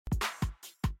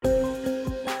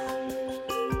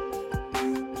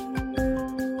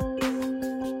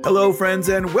Hello, friends,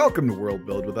 and welcome to World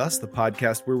Build with Us, the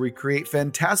podcast where we create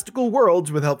fantastical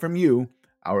worlds with help from you,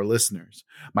 our listeners.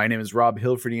 My name is Rob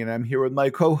Hilferty, and I'm here with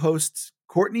my co-hosts,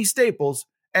 Courtney Staples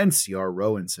and C.R.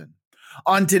 Rowanson.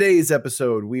 On today's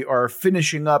episode, we are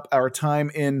finishing up our time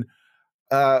in,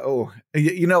 I don't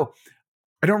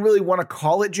really want to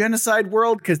call it Genocide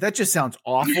World because that just sounds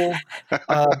awful.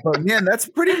 But man, that's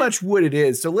pretty much what it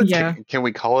is. So let's. Yeah. Can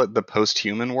we call it the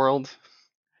post-human world?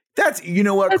 That's, you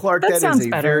know what, Clark, that is a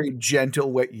better. very gentle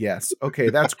way. Yes. Okay,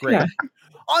 that's great. Yeah.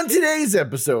 On today's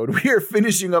episode, we are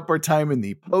finishing up our time in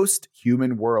the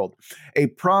post-human world. A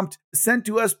prompt sent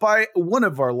to us by one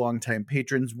of our longtime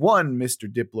patrons, one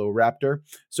Mr. Diploraptor.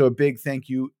 So a big thank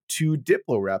you to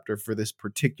Diploraptor for this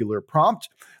particular prompt.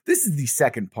 This is the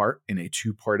second part in a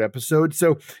two-part episode.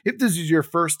 So if this is your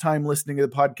first time listening to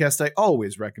the podcast, I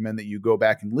always recommend that you go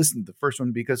back and listen to the first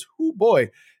one because, oh boy,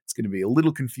 it's going to be a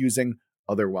little confusing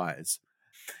otherwise.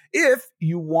 If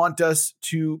you want us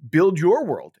to build your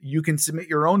world, you can submit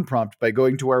your own prompt by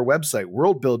going to our website,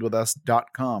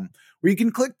 worldbuildwithus.com, where you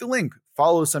can click the link,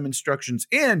 follow some instructions,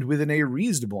 and within a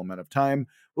reasonable amount of time,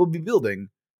 we'll be building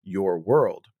your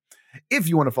world. If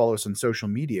you want to follow us on social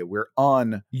media, we're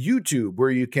on YouTube,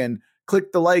 where you can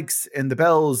click the likes and the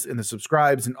bells and the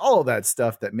subscribes and all of that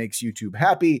stuff that makes YouTube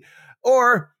happy,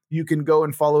 or you can go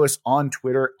and follow us on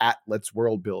Twitter at Let's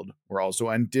World Build. We're also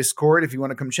on Discord if you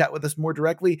want to come chat with us more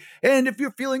directly. And if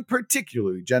you're feeling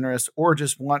particularly generous or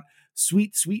just want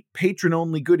sweet, sweet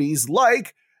patron-only goodies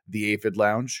like the Aphid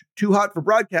Lounge, Too Hot for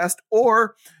Broadcast,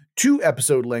 or 2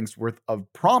 episode lengths worth of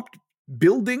prompt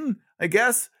building, I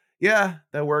guess. Yeah,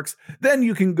 that works. Then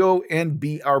you can go and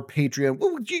be our Patreon.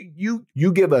 Well, you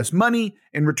give us money.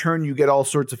 In return, you get all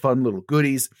sorts of fun little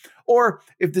goodies. Or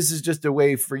if this is just a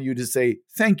way for you to say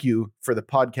thank you for the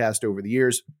podcast over the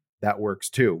years, that works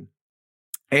too.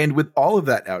 And with all of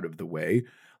that out of the way,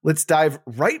 let's dive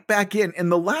right back in.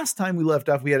 And the last time we left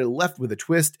off, we had it left with a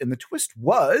twist. And the twist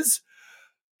was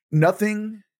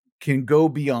nothing can go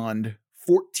beyond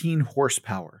 14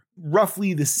 horsepower,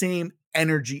 roughly the same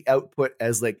energy output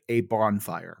as like a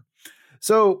bonfire.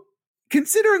 So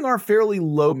considering our fairly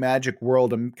low magic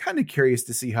world, I'm kind of curious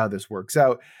to see how this works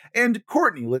out. And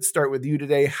Courtney, let's start with you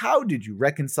today. How did you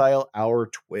reconcile our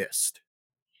twist?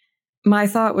 My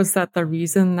thought was that the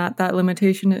reason that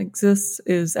limitation exists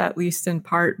is at least in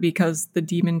part because the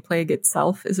demon plague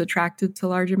itself is attracted to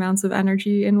large amounts of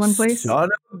energy in one place. Son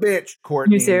of a bitch,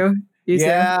 Courtney. You too?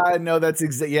 Yeah, no, that's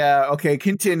yeah. Okay,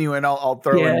 continue, and I'll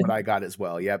throw in what I got as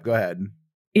well. Yep, go ahead.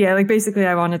 Yeah, like basically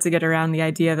I wanted to get around the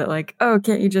idea that like, oh,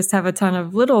 can't you just have a ton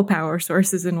of little power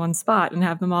sources in one spot and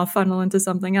have them all funnel into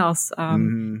something else?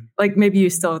 Like maybe you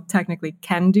still technically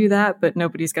can do that, but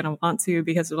nobody's going to want to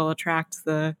because it'll attract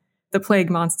the plague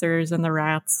monsters and the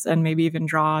rats and maybe even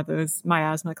draw those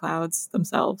miasma clouds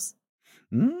themselves.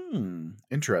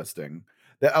 Interesting.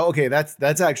 Okay,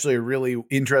 that's actually a really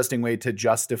interesting way to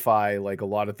justify like a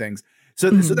lot of things. So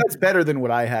that's better than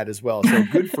what I had as well. So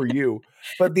good for you.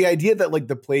 But the idea that like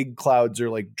the plague clouds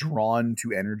are like drawn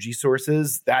to energy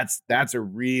sources, that's a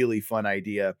really fun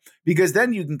idea because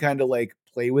then you can kind of like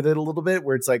play with it a little bit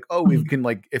where it's like, oh, we can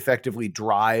like effectively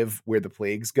drive where the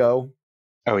plagues go.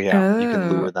 Oh yeah, you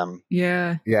can lure them.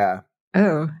 Yeah. Yeah.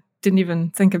 Oh, didn't even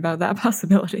think about that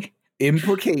possibility.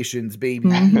 Implications, baby.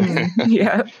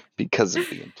 Yeah. Because of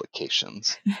the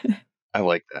implications. I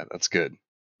like that. That's good.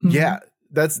 Yeah,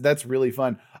 that's really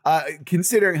fun.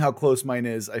 Considering how close mine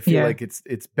is, I feel like it's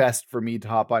best for me to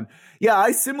hop on. Yeah,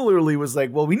 I similarly was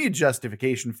like, well, we need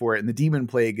justification for it. And the demon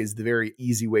plague is the very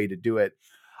easy way to do it.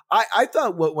 I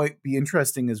thought what might be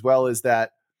interesting as well is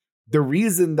that the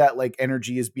reason that like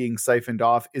energy is being siphoned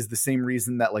off is the same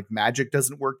reason that like magic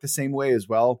doesn't work the same way as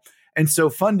well. And so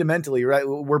fundamentally, right,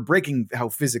 we're breaking how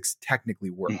physics technically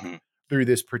work through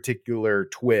this particular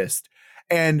twist.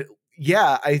 And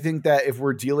yeah, I think that if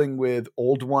we're dealing with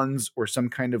old ones or some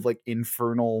kind of like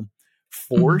infernal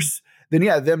force, then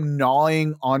yeah, them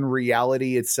gnawing on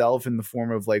reality itself in the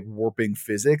form of like warping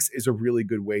physics is a really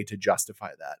good way to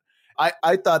justify that.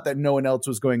 I thought that no one else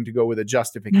was going to go with a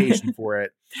justification for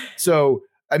it. So,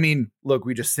 I mean, look,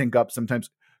 we just sync up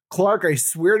sometimes. Clark, I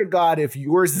swear to God, if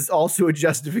yours is also a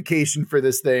justification for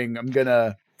this thing, I'm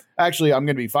gonna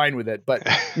be fine with it. But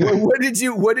what did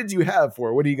you have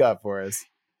for? What do you got for us?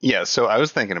 Yeah, so I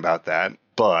was thinking about that,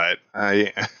 but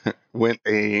I went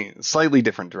a slightly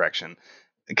different direction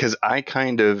because I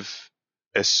kind of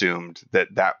assumed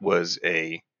that was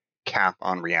a cap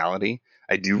on reality.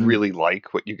 I do really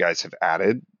like what you guys have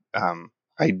added.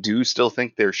 I do still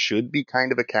think there should be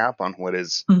kind of a cap on what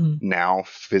is now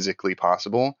physically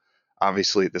possible.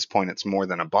 Obviously, at this point, it's more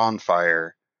than a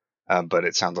bonfire. but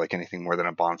it sounds like anything more than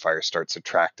a bonfire starts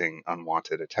attracting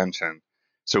unwanted attention.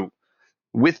 So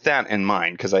with that in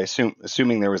mind, because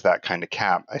assuming there was that kind of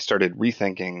cap, I started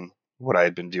rethinking what I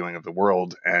had been viewing of the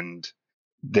world, and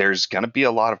there's going to be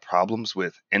a lot of problems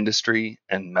with industry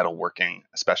and metalworking, Yep.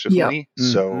 especially.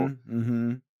 So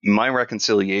my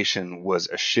reconciliation was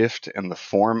a shift in the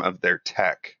form of their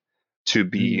tech to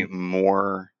be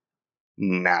more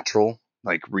natural,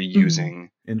 like reusing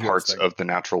parts of the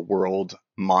natural world,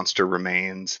 monster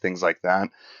remains, things like that.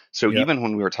 So even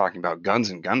when we were talking about guns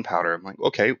and gunpowder, I'm like,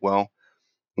 okay, well,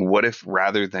 what if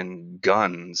rather than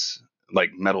guns,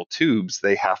 like metal tubes,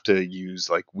 they have to use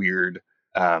like weird,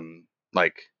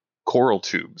 like coral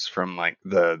tubes from like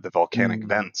the volcanic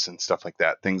vents and stuff like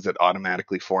that, things that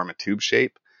automatically form a tube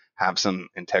shape, have some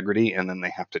integrity, and then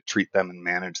they have to treat them and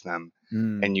manage them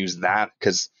and use that,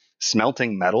 because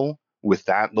smelting metal with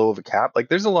that low of a cap, like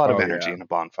there's a lot of energy in a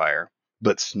bonfire,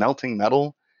 but smelting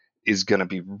metal is going to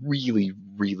be really,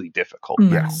 really difficult.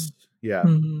 Yes. Yeah.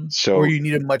 So, or you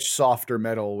need a much softer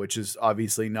metal, which is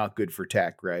obviously not good for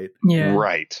tech, right? Yeah.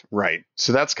 Right.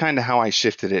 So that's kind of how I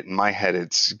shifted it in my head.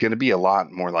 It's going to be a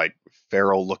lot more like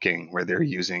feral looking, where they're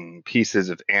using pieces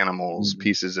of animals,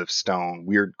 pieces of stone,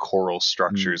 weird coral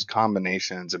structures,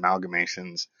 combinations,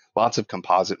 amalgamations, lots of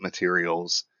composite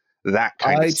materials, that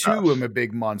kind of stuff. I too am a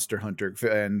big Monster Hunter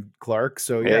fan, Clark.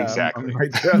 So yeah, exactly.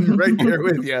 I'm right there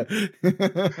with you.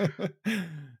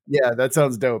 Yeah, that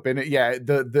sounds dope. And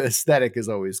the aesthetic is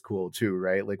always cool too,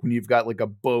 right? Like when you've got like a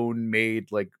bone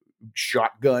made like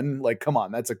shotgun, like come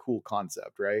on, that's a cool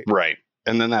concept, right? Right.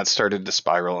 And then that started to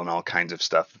spiral in all kinds of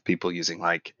stuff. People using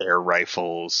like air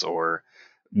rifles or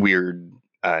weird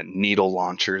needle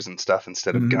launchers and stuff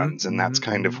instead of guns. And that's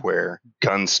kind of where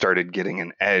guns started getting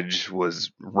an edge,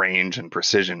 was range and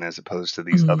precision, as opposed to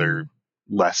these other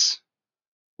less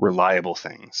reliable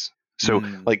things. So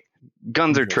like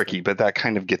guns are tricky, but that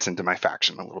kind of gets into my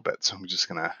faction a little bit. So I'm just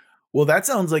going to. Well, that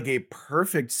sounds like a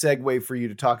perfect segue for you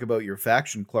to talk about your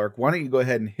faction, Clark. Why don't you go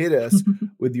ahead and hit us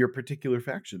with your particular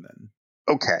faction then?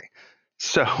 Okay.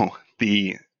 So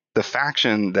the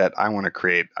faction that I want to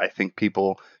create, I think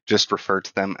people just refer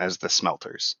to them as the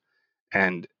smelters.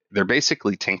 And they're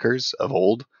basically tinkers of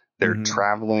old. They're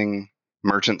traveling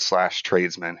merchant /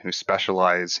 tradesmen who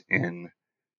specialize in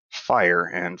fire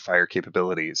and fire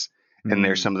capabilities. And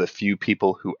they're some of the few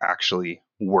people who actually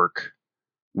work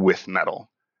with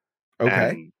metal. Okay.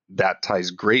 And that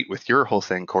ties great with your whole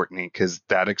thing, Courtney, because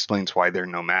that explains why they're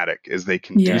nomadic, is they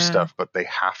can do stuff, but they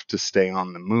have to stay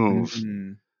on the move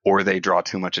or they draw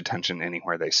too much attention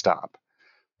anywhere they stop.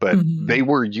 But they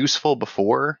were useful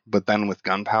before, but then with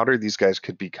gunpowder, these guys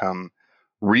could become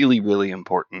really, really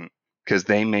important, because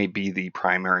they may be the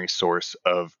primary source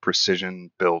of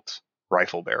precision built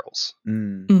rifle barrels.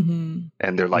 And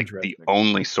they're like the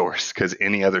only source, because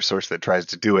any other source that tries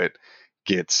to do it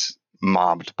gets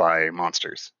mobbed by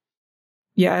monsters.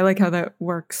 Yeah, I like how that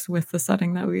works with the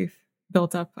setting that we've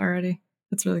built up already.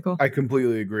 That's really cool. I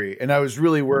completely agree. And I was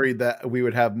really worried that we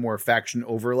would have more faction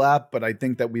overlap, but I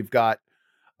think that we've got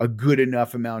a good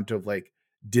enough amount of like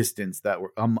distance that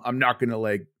I'm not going to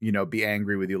like, be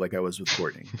angry with you like I was with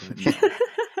Courtney.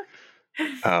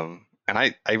 And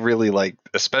I really like,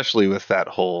 especially with that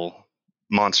whole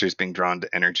monsters being drawn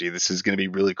to energy, this is going to be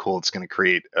really cool. It's going to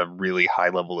create a really high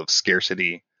level of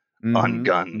scarcity on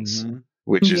guns,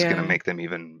 which is going to make them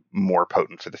even more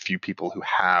potent for the few people who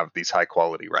have these high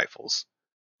quality rifles.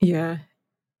 Yeah.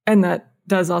 And that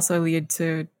does also lead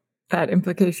to that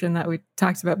implication that we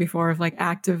talked about before of like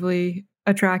actively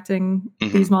attracting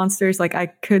these monsters. Like I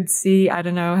could see, I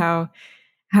don't know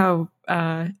how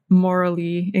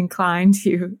morally inclined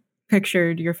you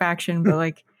pictured your faction, but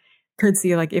like could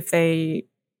see like if they,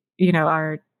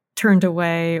 are turned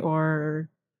away or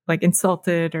like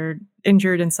insulted or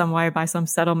injured in some way by some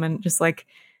settlement, just like,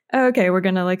 oh, okay, we're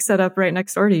going to like set up right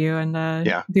next door to you and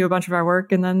do a bunch of our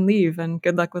work and then leave. And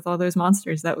good luck with all those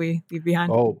monsters that we leave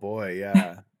behind. Oh boy.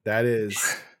 Yeah, that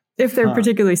is. If they're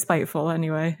particularly spiteful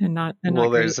anyway and not.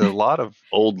 There's a lot of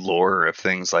old lore of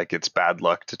things like it's bad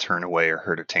luck to turn away or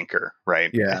hurt a tinker,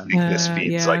 right? Yeah. I think this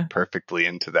feeds like perfectly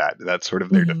into that. That's sort of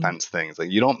their defense things.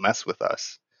 Like, you don't mess with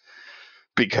us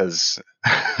because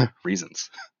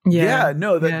reasons.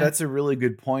 That's a really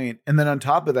good point. And then on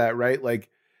top of that, right, like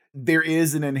there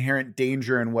is an inherent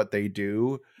danger in what they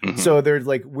do. So they're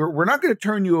like, we're not going to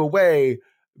turn you away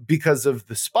because of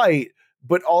the spite,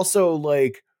 but also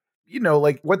like,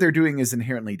 like what they're doing is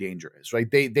inherently dangerous,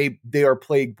 right? They are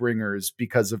plague bringers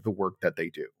because of the work that they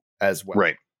do as well.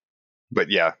 Right. But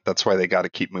yeah, that's why they got to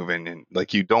keep moving. And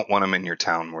like, you don't want them in your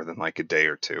town more than like a day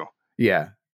or two. Yeah.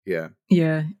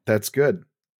 Yeah. That's good.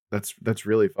 That's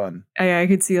really fun. I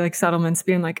could see like settlements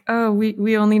being like, oh,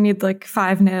 we only need like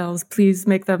 5 nails. Please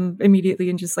make them immediately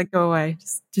and just like go away.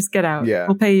 Just get out. Yeah.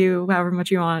 We'll pay you however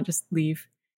much you want. Just leave.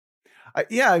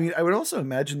 I mean, I would also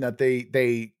imagine that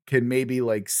they can maybe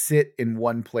like sit in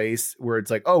one place where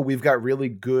it's like, oh, we've got really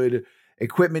good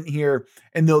equipment here,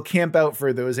 and they'll camp out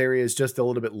for those areas just a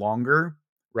little bit longer,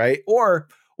 right? Or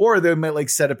they might like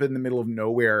set up in the middle of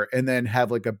nowhere and then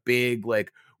have like a big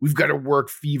like, we've got to work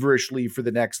feverishly for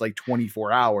the next like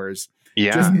 24 hours.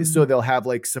 Yeah. Just so they'll have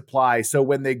like supply. So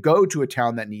when they go to a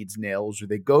town that needs nails or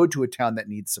they go to a town that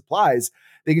needs supplies,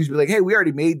 they can just be like, hey, we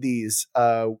already made these.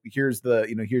 Here's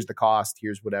the cost.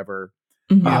 Here's whatever.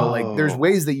 Mm-hmm. Like there's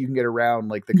ways that you can get around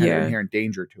like the kind of inherent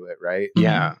danger to it, right?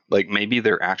 Yeah. Like maybe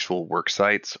their actual work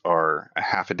sites are a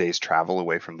half a day's travel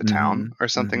away from the town or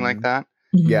something like that.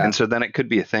 Yeah. And so then it could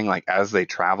be a thing like as they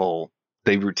travel,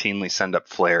 they routinely send up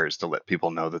flares to let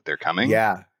people know that they're coming.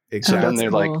 Yeah. Exactly. So then they're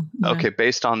like, Yeah. okay,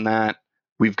 based on that,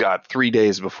 we've got 3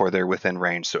 days before they're within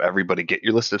range. So everybody get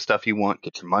your list of stuff you want,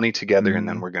 get your money together, and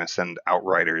then we're going to send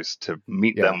outriders to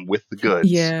meet them with the goods.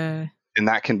 Yeah. And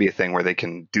that can be a thing where they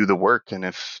can do the work.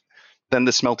 And then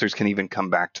the smelters can even come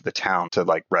back to the town to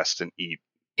like rest and eat.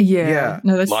 Yeah.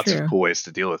 No, that's lots true. of cool ways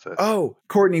to deal with it. Oh,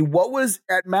 Courtney, what was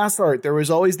at Mass Art? There was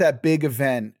always that big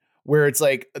event where it's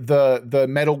like the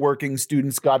metalworking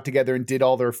students got together and did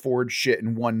all their forge shit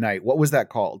in one night. What was that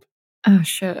called? Oh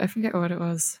shit, I forget what it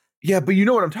was. Yeah, but you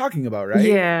know what I'm talking about, right?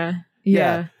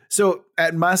 Yeah. So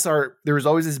at Mass Art, there was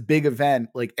always this big event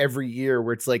like every year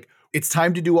where it's like, it's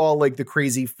time to do all like the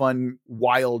crazy, fun,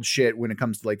 wild shit when it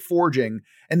comes to like forging.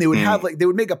 And they would have like, they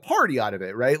would make a party out of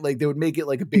it, right? Like they would make it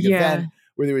like a big event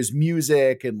where there was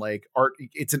music and like art.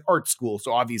 It's an art school.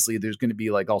 So obviously there's going to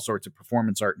be like all sorts of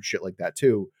performance art and shit like that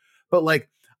too. But like,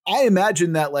 I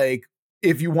imagine that like,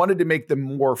 if you wanted to make them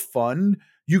more fun,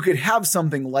 you could have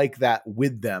something like that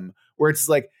with them where it's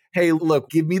like, hey, look,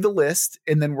 give me the list.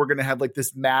 And then we're going to have like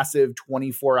this massive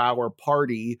 24-hour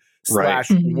party /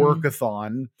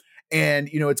 workathon. And,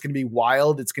 it's going to be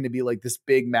wild. It's going to be like this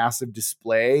big, massive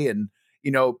display. And,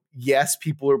 yes,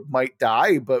 people might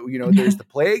die, but, there's the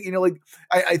plague, like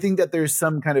I think that there's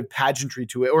some kind of pageantry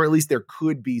to it, or at least there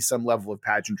could be some level of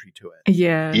pageantry to it.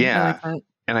 Yeah. Yeah. I like that.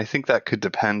 And I think that could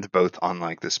depend both on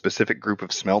like the specific group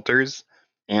of smelters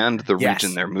and the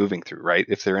region they're moving through, right?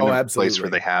 If they're in a place where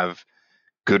they have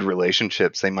good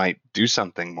relationships, they might do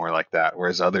something more like that.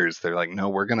 Whereas others, they're like, no,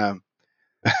 we're gonna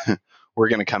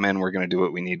come in, we're gonna do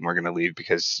what we need, and we're gonna leave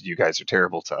because you guys are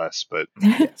terrible to us. But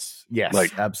yes,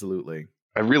 like, absolutely.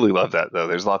 I really love that though.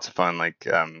 There's lots of fun, like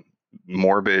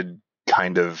morbid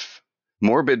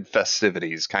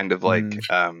festivities, kind of like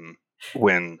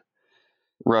when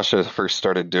Russia first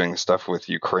started doing stuff with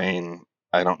Ukraine.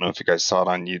 I don't know if you guys saw it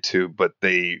on YouTube, but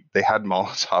they had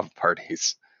Molotov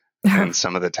parties in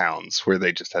some of the towns where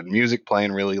they just had music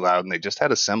playing really loud and they just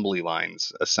had assembly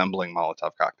lines assembling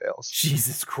Molotov cocktails.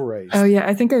 Jesus Christ. Oh yeah,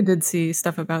 I think I did see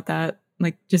stuff about that.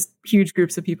 Like just huge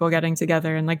groups of people getting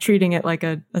together and like treating it like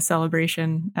a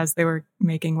celebration as they were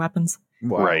making weapons.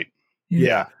 Wow. Right.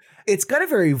 Yeah. It's got a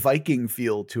very Viking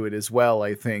feel to it as well,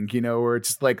 I think, where it's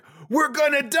just like, we're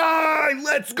gonna die,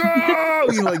 let's go!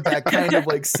 Like that kind of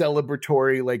like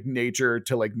celebratory like nature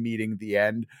to like meeting the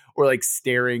end or like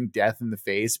staring death in the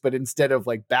face. But instead of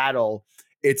like battle,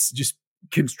 it's just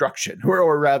construction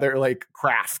or rather like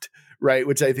craft, right?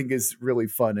 Which I think is really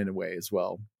fun in a way as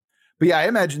well. But yeah, I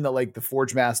imagine that like the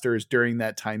Forge Masters during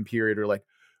that time period are like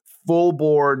full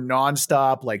bore,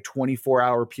 nonstop, like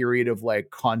 24-hour period of like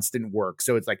constant work.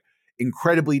 So it's like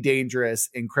incredibly dangerous,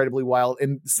 incredibly wild.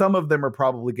 And some of them are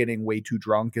probably getting way too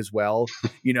drunk as well,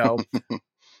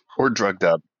 or drugged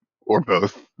up or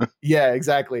both. Yeah,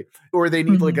 exactly. Or they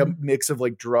need like a mix of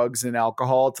like drugs and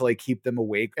alcohol to like keep them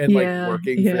awake and like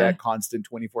working for that constant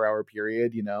 24-hour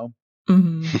period,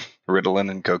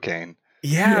 Ritalin and cocaine.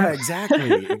 Yeah,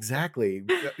 exactly.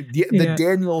 The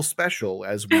Daniel special,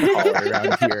 as we call it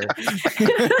around here.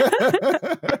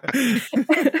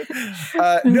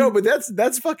 No, but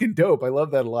that's fucking dope. I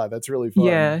love that a lot. That's really fun.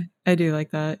 Yeah, I do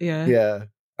like that. Yeah. Yeah.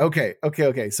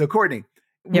 Okay. So Courtney,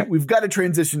 we've got to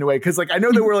transition away because like I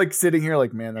know that we're like sitting here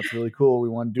like, man, that's really cool. We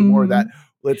want to do more of that.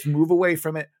 Let's move away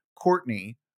from it.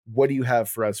 Courtney, what do you have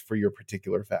for us for your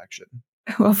particular faction?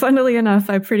 Well, funnily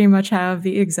enough, I pretty much have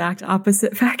the exact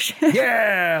opposite faction.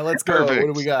 Yeah, let's go. Perfect.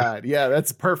 What do we got? Yeah,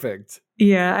 that's perfect.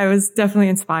 Yeah, I was definitely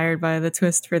inspired by the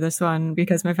twist for this one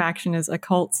because my faction is a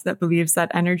cult that believes that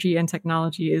energy and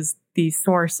technology is the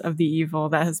source of the evil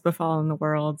that has befallen the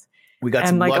world. We got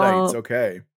some Luddites,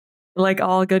 okay. Like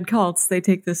all good cults, they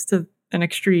take this to an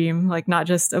extreme, like not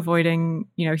just avoiding,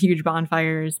 huge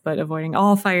bonfires, but avoiding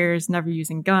all fires, never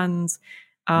using guns.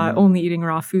 only eating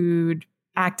raw food,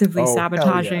 actively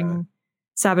sabotaging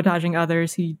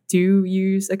others who do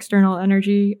use external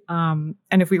energy. And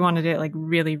if we wanted it like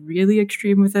really, really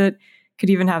extreme with it, could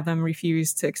even have them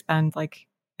refuse to expend like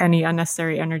any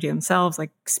unnecessary energy themselves, like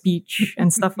speech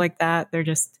and stuff like that. They're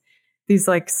just these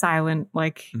like silent,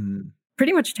 like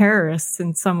pretty much terrorists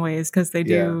in some ways, because they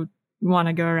do want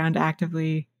to go around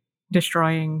actively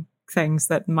destroying things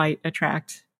that might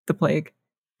attract the plague.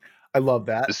 I love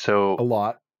that a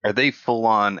lot. Are they full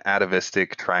on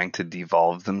atavistic trying to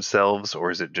devolve themselves,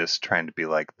 or is it just trying to be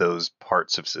like those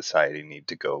parts of society need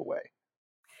to go away?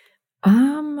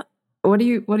 What do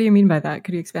you mean by that?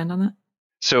 Could you expand on that?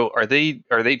 So are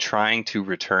they trying to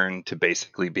return to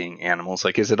basically being animals?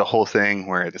 Like, is it a whole thing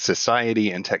where the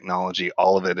society and technology,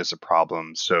 all of it is a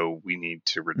problem, so we need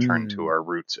to return to our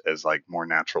roots as like more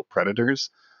natural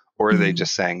predators? Or are they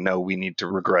just saying, no, we need to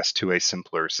regress to a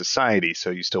simpler society?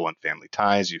 So you still want family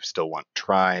ties, you still want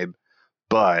tribe,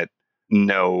 but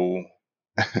no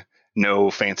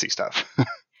fancy stuff.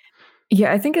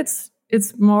 Yeah, I think it's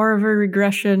more of a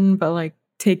regression, but like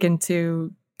taken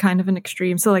to kind of an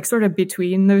extreme. So like sort of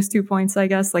between those 2 points, I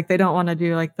guess. Like they don't want to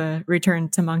do like the return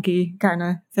to monkey kind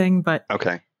of thing, but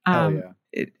okay.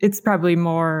 It's probably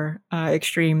more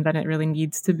extreme than it really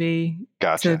needs to be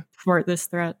to thwart this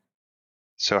threat.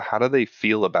 So how do they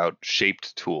feel about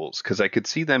shaped tools? Because I could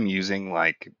see them using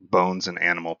like bones and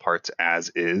animal parts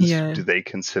as is. Yeah. Do they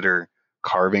consider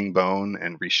carving bone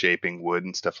and reshaping wood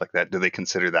and stuff like that? Do they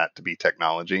consider that to be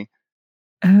technology?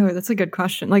 Oh, that's a good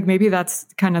question. Like maybe that's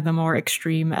kind of the more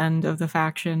extreme end of the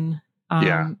faction.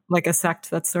 Like a sect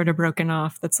that's sort of broken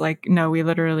off. That's like, no, we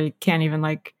literally can't even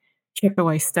like chip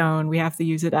away stone. We have to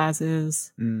use it as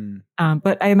is.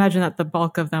 But I imagine that the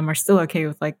bulk of them are still okay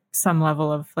with like some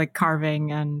level of like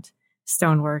carving and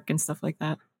stonework and stuff like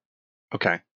that.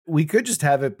 Okay. We could just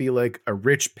have it be like a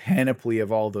rich panoply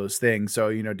of all those things.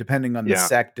 So, depending on the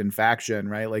sect and faction,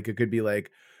 right? Like it could be like,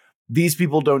 these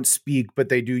people don't speak, but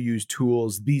they do use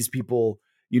tools. These people,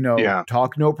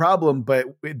 talk no problem, but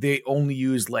they only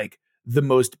use like the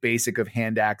most basic of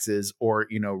hand axes or,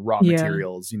 raw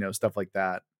materials, stuff like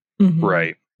that.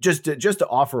 Right. Just to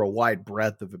offer a wide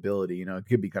breadth of ability, it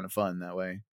could be kind of fun that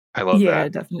way. I love that. Yeah,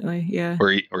 definitely. Yeah.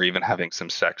 Or even having some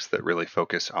sects that really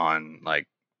focus on like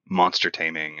monster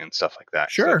taming and stuff like that.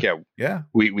 Sure. Like,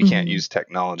 we can't use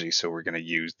technology, so we're going to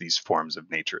use these forms of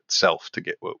nature itself to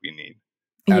get what we need.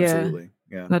 Absolutely.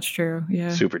 Yeah. That's true.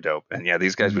 Yeah. Super dope. And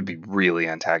these guys would be really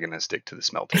antagonistic to the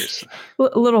smelters.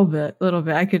 A little bit.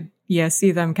 I could,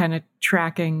 see them kind of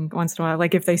tracking once in a while.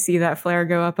 Like if they see that flare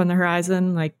go up on the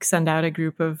horizon, like send out a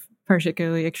group of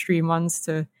particularly extreme ones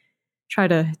to try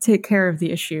to take care of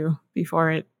the issue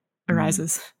before it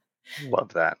arises.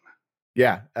 Love that.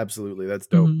 Yeah, absolutely. That's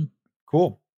dope.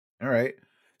 Cool. All right.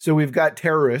 So we've got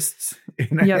terrorists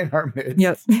in our midst.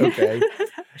 Yep. Okay.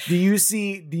 Do you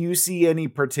see any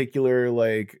particular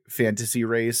like fantasy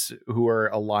race who are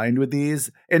aligned with these?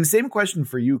 And same question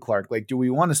for you, Clark. Like, do we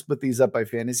want to split these up by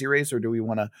fantasy race, or do we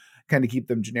want to kind of keep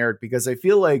them generic? Because I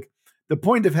feel like the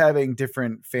point of having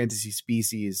different fantasy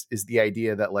species is the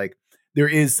idea that like there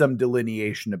is some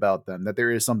delineation about them, that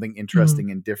there is something interesting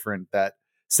and different that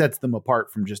sets them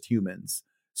apart from just humans.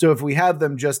 So if we have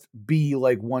them just be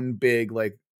like one big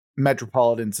like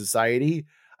metropolitan society,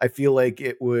 I feel like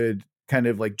it would kind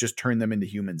of like just turn them into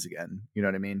humans again. You know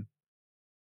what I mean?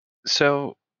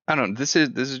 So I don't know. This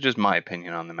is just my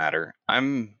opinion on the matter.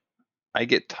 I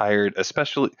get tired,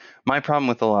 especially my problem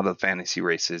with a lot of the fantasy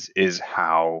races is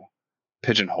how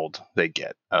pigeonholed they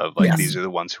get. Of like these are the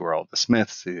ones who are all the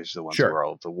smiths, these are the ones who are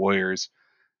all the warriors.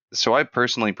 So I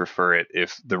personally prefer it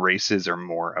if the races are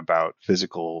more about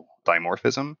physical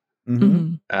dimorphism.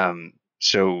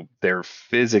 So they're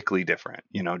physically different,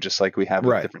 just like we have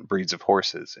with different breeds of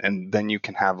horses. And then you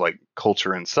can have like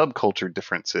culture and subculture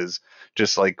differences,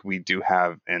 just like we do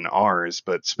have in ours.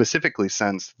 But specifically,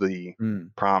 since the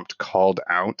prompt called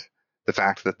out the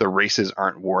fact that the races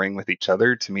aren't warring with each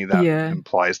other, to me, that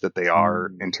implies that they are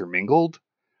intermingled.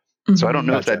 So I don't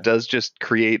know if that does just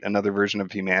create another version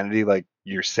of humanity like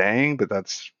you're saying, but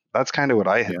that's kind of what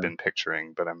I had been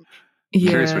picturing. But I'm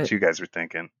curious what you guys are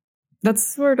thinking. That's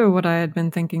sort of what I had been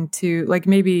thinking too. Like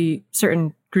maybe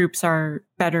certain groups are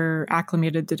better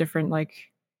acclimated to different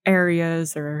like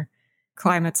areas or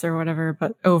climates or whatever,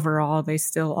 but overall they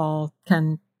still all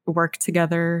can work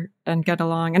together and get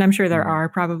along. And I'm sure there are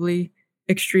probably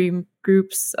extreme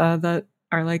groups that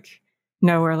are like,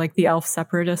 or like the elf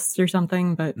separatists or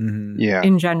something, but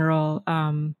in general,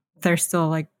 they're still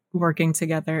like working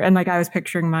together. And like I was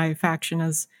picturing my faction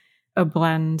as a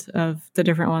blend of the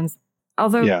different ones,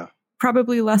 although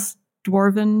probably less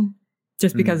dwarven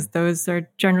just because those are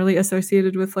generally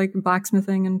associated with like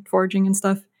blacksmithing and forging and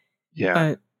stuff. Yeah.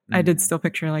 But I did still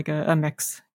picture like a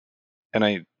mix. And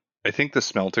I think the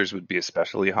smelters would be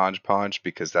especially hodgepodge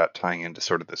because that tying into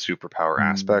sort of the superpower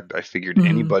aspect, I figured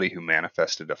anybody who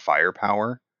manifested a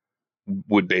firepower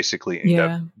would basically end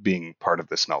up being part of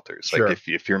the smelters. Sure. Like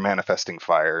if you're manifesting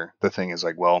fire, the thing is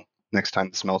like, well, next time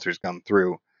the smelters come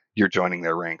through, you're joining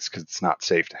their ranks because it's not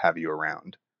safe to have you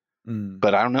around.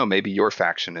 But I don't know, maybe your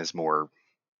faction is more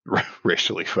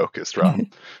racially focused, Rob.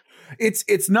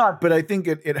 It's not, but I think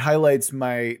it highlights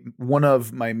one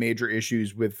of my major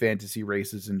issues with fantasy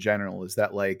races in general is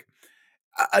that, like,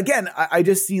 again, I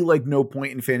just see like no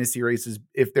point in fantasy races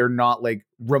if they're not like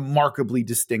remarkably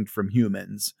distinct from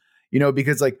humans,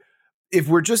 because like if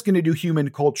we're just going to do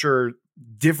human culture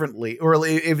differently, or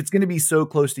if it's going to be so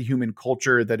close to human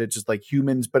culture that it's just like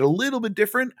humans, but a little bit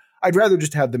different, I'd rather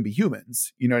just have them be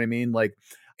humans. You know what I mean? Like,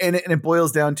 and it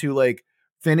boils down to like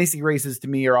fantasy races to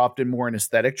me are often more an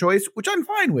aesthetic choice, which I'm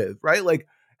fine with, right? Like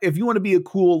if you want to be a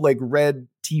cool, like red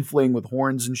tiefling with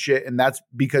horns and shit, and that's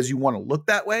because you want to look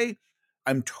that way,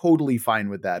 I'm totally fine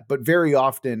with that. But very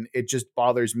often it just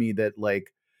bothers me that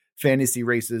like fantasy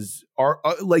races are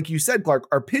like you said, Clark,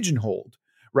 are pigeonholed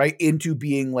right into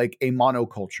being like a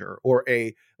monoculture or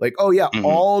a like, oh yeah,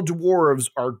 all dwarves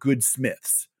are good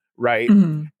smiths, right?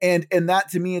 And that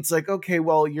to me, it's like, okay,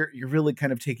 well, you're really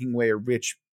kind of taking away a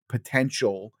rich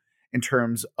potential in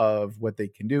terms of what they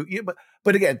can do. Yeah,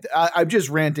 but again, I'm just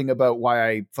ranting about why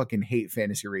I fucking hate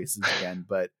fantasy races again.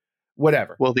 But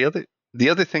whatever. Well, the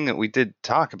other thing that we did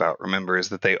talk about, remember, is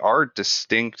that they are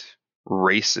distinct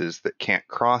races that can't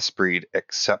crossbreed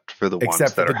except for the ones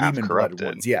that are half corrupted.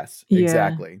 Ones. Yes,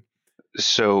 exactly.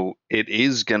 So it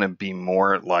is going to be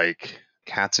more like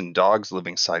cats and dogs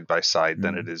living side by side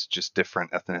than it is just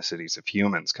different ethnicities of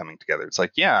humans coming together. It's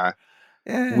like,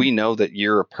 we know that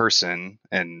you're a person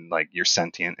and like you're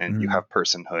sentient and you have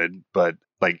personhood, but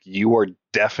like you are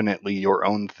definitely your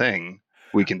own thing.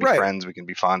 We can be friends, we can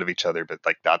be fond of each other, but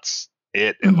like that's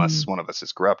it unless one of us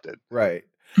is corrupted. Right.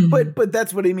 But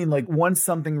that's what I mean. Like once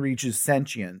something reaches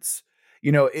sentience,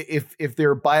 if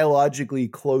they're biologically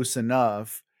close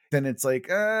enough, then it's like,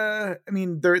 I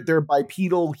mean, they're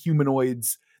bipedal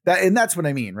humanoids. That's what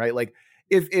I mean, right? Like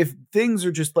if things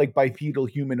are just like bipedal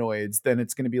humanoids, then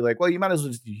it's going to be like, well, you might as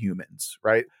well just do humans,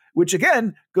 right? Which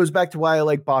again goes back to why I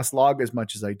like Boss Log as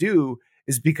much as I do,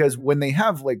 is because when they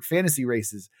have like fantasy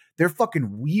races, they're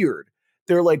fucking weird.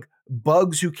 They're like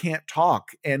bugs who can't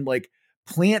talk and like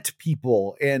plant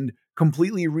people and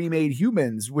completely remade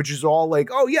humans, which is all like,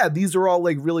 oh yeah, these are all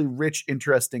like really rich,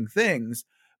 interesting things.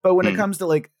 But when it comes to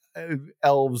like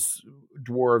elves,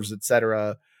 dwarves,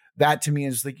 etc., that to me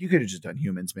is like, you could have just done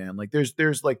humans, man. Like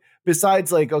there's like,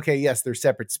 besides like, okay, yes, they're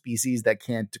separate species that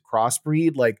can't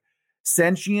crossbreed, like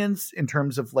sentience in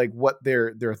terms of like what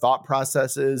their thought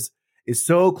process is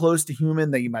so close to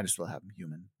human that you might as well have them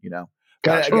human,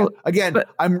 Gotcha. But again,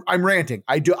 I'm ranting.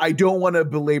 I don't want to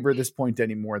belabor this point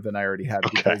any more than I already have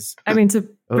because I mean, to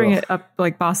bring it up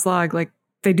like Boss Log, like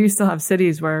they do still have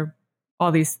cities where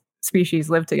all these species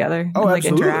live together and like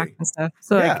interact and stuff.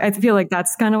 So like I feel like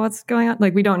that's kind of what's going on.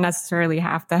 Like we don't necessarily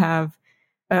have to have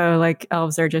like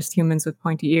elves are just humans with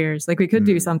pointy ears. Like we could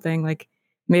do something like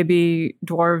maybe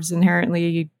dwarves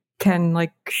inherently can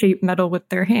like shape metal with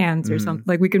their hands or something.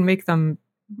 Like we can make them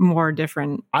more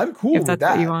different. I'm cool if that's with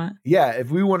that. What you want. Yeah,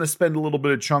 if we want to spend a little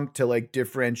bit of chunk to like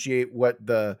differentiate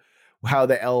how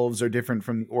the elves are different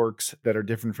from the orcs that are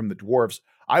different from the dwarves,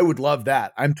 I would love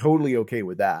that. I'm totally okay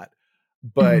with that.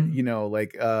 But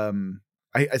like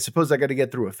I suppose I got to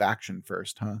get through a faction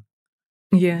first, huh?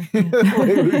 Yeah.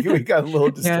 we got a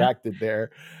little distracted there.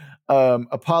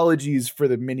 Apologies for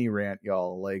the mini rant,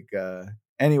 y'all. Like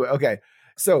anyway, okay.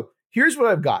 So here's what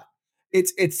I've got.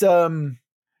 It's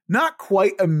not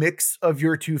quite a mix of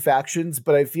your two factions,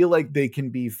 but I feel like they can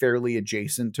be fairly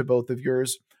adjacent to both of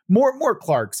yours. More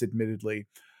Clark's, admittedly.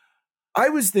 I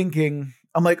was thinking,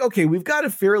 I'm like, okay, we've got a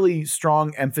fairly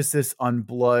strong emphasis on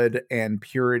blood and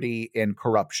purity and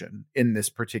corruption in this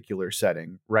particular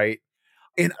setting, right?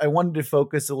 And I wanted to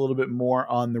focus a little bit more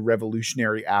on the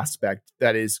revolutionary aspect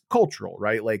that is cultural,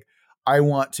 right? Like I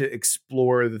want to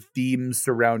explore the themes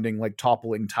surrounding like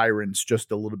toppling tyrants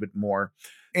just a little bit more.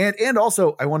 And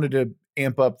also I wanted to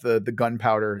amp up the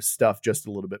gunpowder stuff just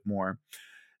a little bit more.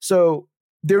 So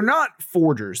they're not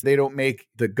forgers. They don't make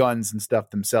the guns and stuff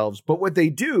themselves. But what they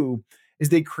do is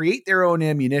they create their own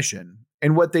ammunition.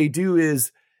 And what they do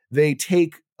is they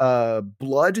take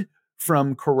blood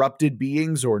from corrupted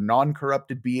beings or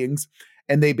non-corrupted beings,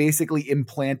 and they basically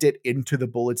implant it into the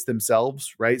bullets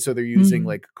themselves, right? So they're using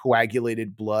like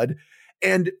coagulated blood.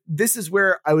 And this is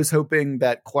where I was hoping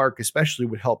that Clark especially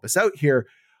would help us out here.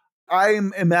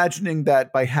 I'm imagining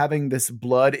that by having this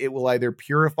blood, it will either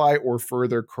purify or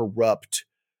further corrupt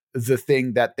the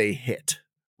thing that they hit,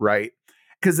 right?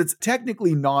 Because it's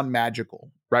technically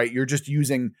non-magical, right? You're just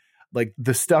using like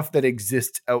the stuff that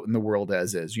exists out in the world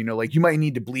as is. Like you might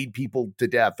need to bleed people to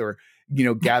death or,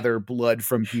 gather blood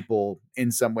from people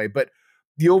in some way. But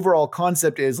the overall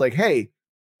concept is like, hey,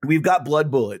 we've got blood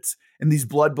bullets, and these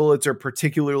blood bullets are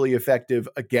particularly effective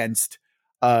against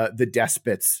the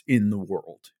despots in the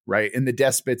world, right? And the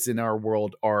despots in our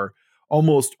world are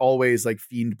almost always like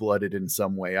fiend blooded in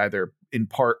some way, either in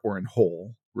part or in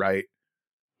whole, right?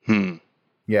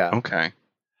 Yeah. Okay.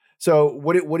 So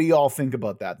what do y'all think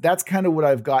about that? That's kind of what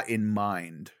I've got in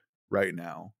mind right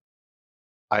now.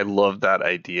 I love that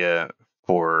idea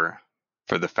for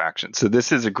the faction. So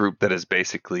this is a group that is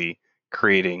basically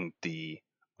creating the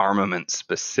armament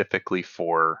specifically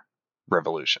for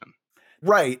revolution.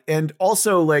 Right. And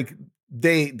also like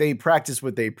they practice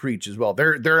what they preach as well.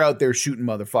 They're out there shooting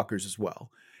motherfuckers as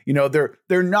well.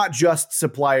 They're not just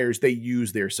suppliers, they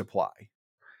use their supply.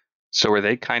 So are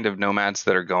they kind of nomads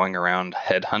that are going around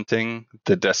headhunting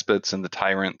the despots and the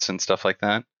tyrants and stuff like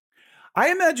that?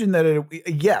 I imagine that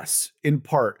yes, in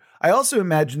part. I also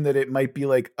imagine that it might be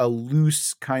like a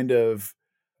loose kind of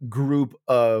group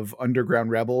of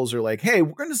underground rebels are like, hey,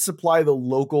 we're going to supply the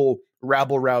local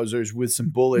rabble rousers with some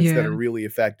bullets that are really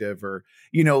effective, or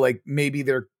like maybe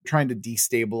they're trying to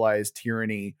destabilize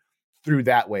tyranny through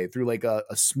that way, through like a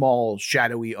small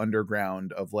shadowy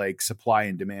underground of like supply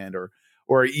and demand,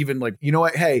 or even like,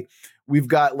 what, hey, we've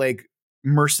got like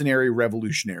mercenary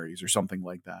revolutionaries or something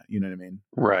like that, you know what I mean?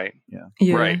 Right.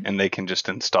 Yeah. Right. And they can just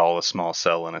install a small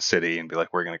cell in a city and be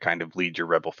like, we're going to kind of lead your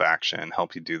rebel faction,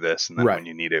 help you do this, and then when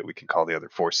you need it, we can call the other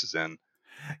forces in.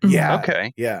 Yeah.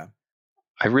 Okay. Yeah.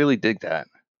 I really dig that.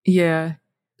 Yeah.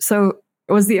 So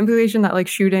was the implication that like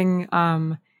shooting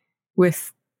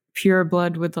with pure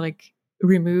blood would like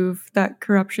remove that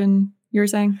corruption you're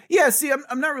saying? Yeah, see,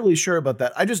 I'm not really sure about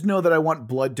that. I just know that I want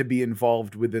blood to be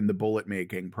involved within the bullet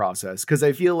making process, because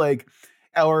I feel like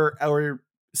our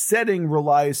setting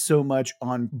relies so much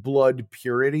on blood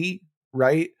purity,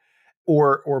 right?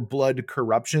 Or blood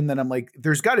corruption, that I'm like,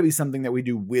 there's got to be something that we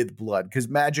do with blood, because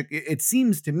magic, it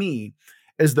seems to me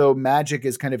as though magic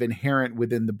is kind of inherent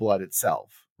within the blood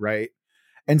itself, right?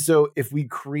 And so if we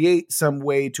create some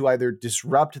way to either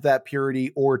disrupt that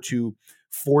purity or to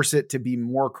force it to be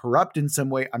more corrupt in some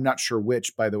way, I'm not sure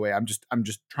which, by the way, I'm just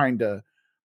trying to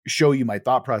show you my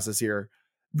thought process here,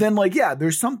 then like, yeah,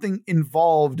 there's something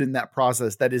involved in that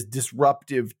process that is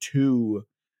disruptive to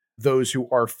those who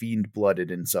are fiend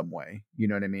blooded in some way. You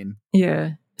know what I mean?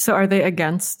 Yeah. So are they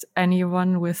against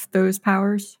anyone with those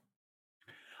powers?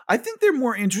 I think they're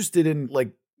more interested in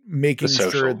like making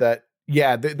sure that,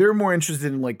 yeah, they're more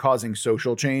interested in like causing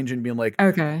social change and being like,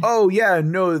 okay, oh yeah,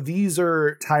 no, these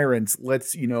are tyrants.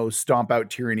 Let's, stomp out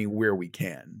tyranny where we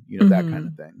can, that kind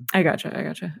of thing. I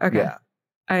gotcha. Okay. Yeah.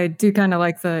 I do kind of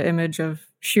like the image of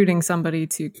shooting somebody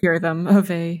to cure them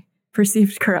of a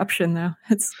perceived corruption, though.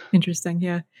 It's interesting.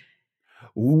 Yeah.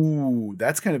 Ooh,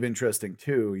 that's kind of interesting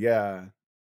too. Yeah.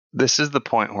 This is the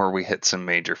point where we hit some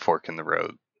major forks in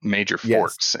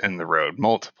the road,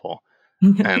 multiple.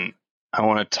 And I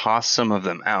want to toss some of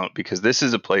them out, because this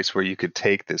is a place where you could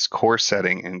take this core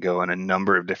setting and go in a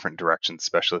number of different directions,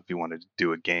 especially if you wanted to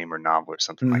do a game or novel or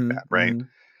something like that, right?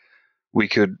 We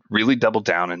could really double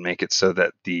down and make it so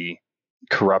that the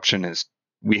corruption is,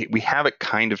 we have it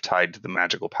kind of tied to the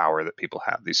magical power that people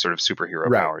have, these sort of superhero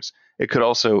powers. It could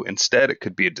also, instead, it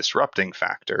could be a disrupting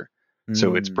factor.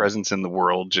 So its presence in the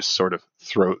world just sort of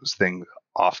throws things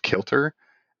off kilter.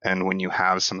 And when you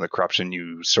have some of the corruption,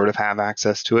 you sort of have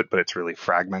access to it, but it's really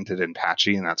fragmented and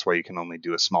patchy, and that's why you can only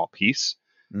do a small piece.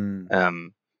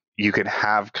 You could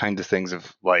have kind of things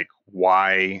of like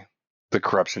why the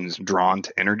corruption is drawn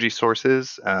to energy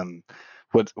sources.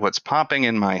 What's popping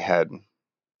in my head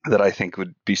that I think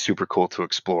would be super cool to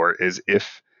explore is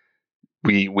if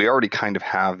we already kind of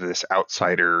have this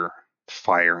outsider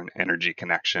fire and energy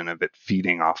connection of it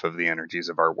feeding off of the energies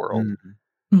of our world.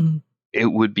 It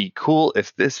would be cool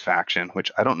if this faction,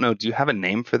 which I don't know, do you have a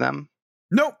name for them?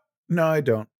 Nope. No, I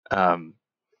don't.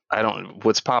 I don't.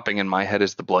 What's popping in my head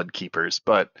is the Blood Keepers,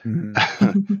 but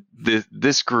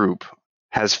this group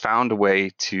has found a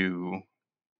way to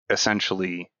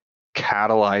essentially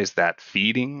catalyze that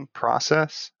feeding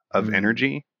process of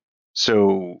energy.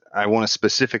 So I want to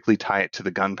specifically tie it to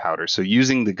the gunpowder. So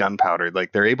using the gunpowder,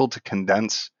 like they're able to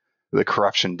condense the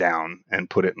corruption down and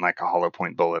put it in like a hollow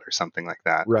point bullet or something like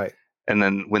that. Right. And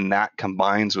then when that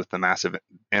combines with the massive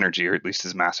energy, or at least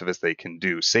as massive as they can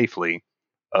do safely,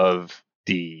 of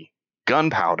the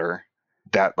gunpowder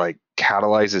that like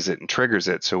catalyzes it and triggers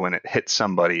it. So when it hits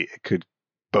somebody, it could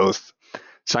both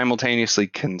simultaneously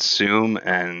consume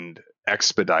and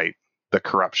expedite the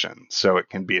corruption. So it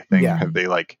can be a thing. Yeah. Have they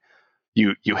like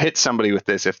you hit somebody with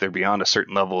this, if they're beyond a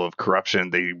certain level of corruption,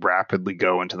 they rapidly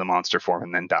go into the monster form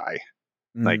and then die.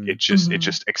 Like it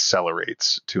just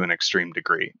accelerates to an extreme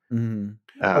degree.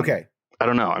 Okay. I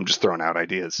don't know. I'm just throwing out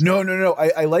ideas. No.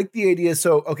 I like the idea.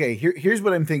 So, okay, here's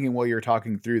what I'm thinking while you're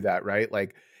talking through that, right?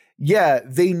 Like, yeah,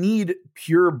 they need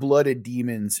pure-blooded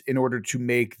demons in order to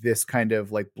make this kind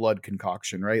of like blood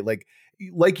concoction, right? Like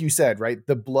you said, right?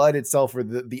 The blood itself, or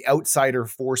the outsider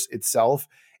force itself,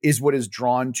 is what is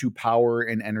drawn to power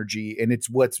and energy, and it's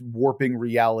what's warping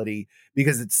reality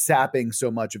because it's sapping so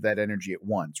much of that energy at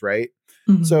once, right?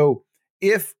 So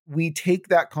if we take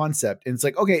that concept and it's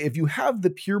like, okay, if you have the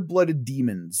pure-blooded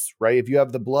demons, right? If you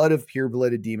have the blood of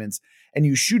pure-blooded demons and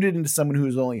you shoot it into someone who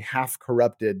is only half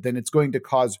corrupted, then it's going to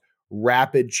cause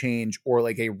rapid change, or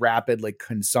like a rapid like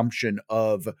consumption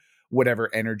of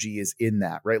whatever energy is in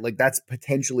that, right? Like that's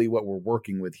potentially what we're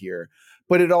working with here.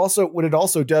 But what it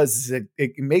also does is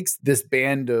it makes this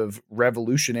band of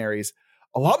revolutionaries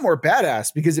a lot more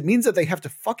badass, because it means that they have to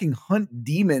fucking hunt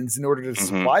demons in order to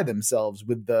supply themselves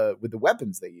with the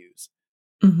weapons they use.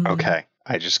 Okay,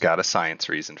 I just got a science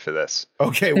reason for this.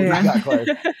 Okay, what do you got, Clark?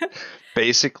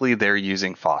 Basically, they're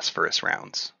using phosphorus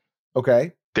rounds.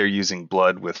 Okay. They're using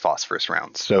blood with phosphorus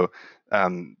rounds. So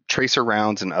tracer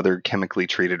rounds and other chemically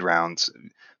treated rounds,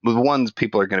 the ones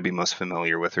people are going to be most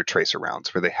familiar with are tracer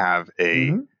rounds, where they have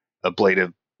a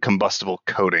ablative combustible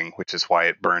coating, which is why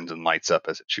it burns and lights up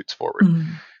as it shoots forward.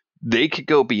 They could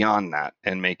go beyond that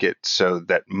and make it so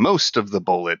that most of the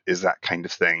bullet is that kind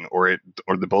of thing, or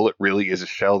the bullet really is a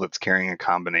shell that's carrying a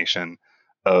combination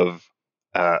of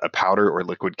a powder or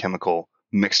liquid chemical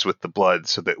mixed with the blood,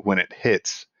 so that when it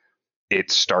hits,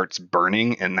 it starts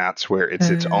burning, and that's where it's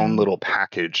its own little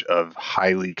package of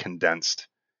highly condensed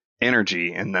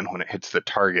energy. And then when it hits the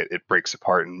target, it breaks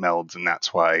apart and melds, and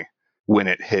that's why when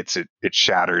it hits, it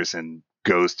shatters and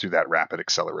goes through that rapid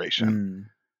acceleration.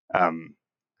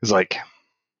 It's like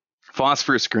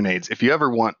phosphorus grenades. If you ever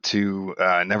want to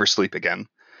never sleep again,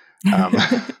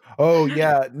 oh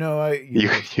yeah, no,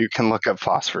 you can look up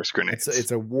phosphorus grenades.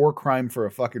 It's a war crime for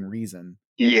a fucking reason.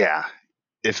 Yeah.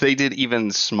 If they did even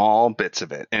small bits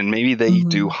of it, and maybe they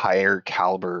do higher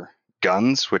caliber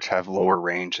guns, which have lower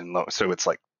range and so it's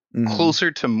like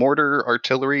closer to mortar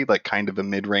artillery, like kind of a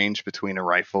mid-range between a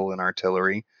rifle and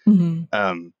artillery.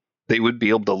 They would be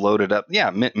able to load it up. Yeah,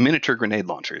 miniature grenade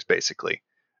launchers, basically.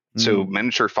 So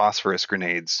miniature phosphorus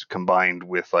grenades combined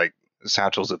with like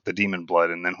satchels of the demon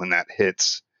blood, and then when that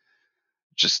hits,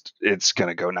 it's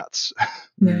gonna go nuts.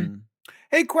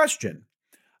 Hey, question.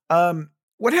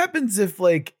 What happens if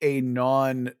like a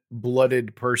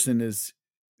non-blooded person is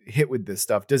hit with this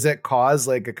stuff? Does it cause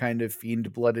like a kind of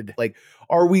fiend-blooded, like,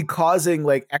 are we causing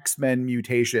like X-Men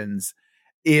mutations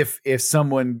if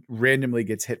someone randomly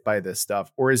gets hit by this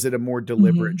stuff, or is it a more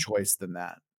deliberate choice than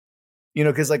that? You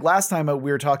know, because like last time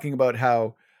we were talking about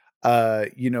how,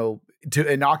 to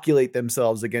inoculate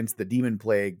themselves against the demon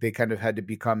plague, they kind of had to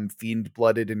become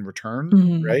fiend-blooded in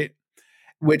return, right?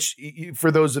 Which, for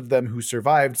those of them who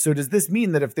survived, so does this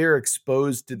mean that if they're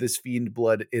exposed to this fiend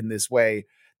blood in this way,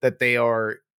 that they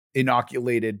are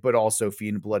inoculated but also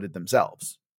fiend blooded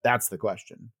themselves? That's the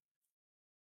question.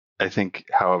 I think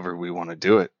however we want to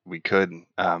do it, we could.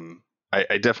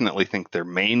 I definitely think their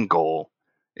main goal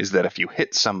is that if you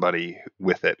hit somebody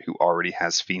with it who already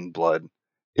has fiend blood,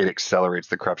 it accelerates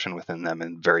the corruption within them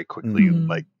and very quickly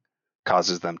like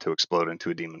causes them to explode into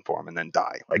a demon form and then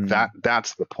die. Like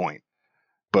that's the point.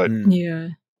 But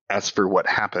as for what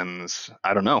happens,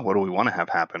 I don't know. What do we want to have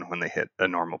happen when they hit a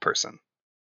normal person?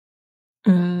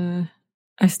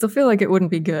 I still feel like it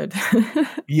wouldn't be good.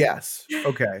 Yes.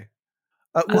 Okay.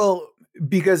 Well,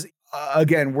 because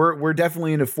again, we're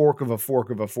definitely in a fork of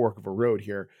a road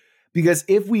here. Because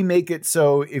if we make it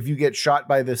so if you get shot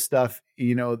by this stuff,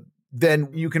 then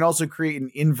you can also create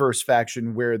an inverse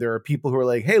faction where there are people who are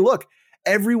like, hey, look,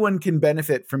 everyone can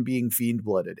benefit from being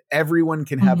fiend-blooded. Everyone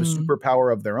can have a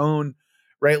superpower of their own,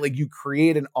 right? Like you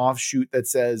create an offshoot that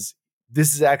says,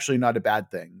 this is actually not a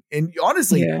bad thing. And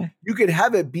honestly, you could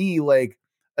have it be like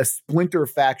a splinter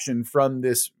faction from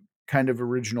this kind of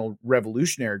original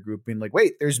revolutionary group being like,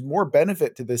 wait, there's more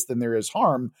benefit to this than there is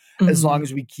harm as long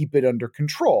as we keep it under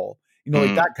control,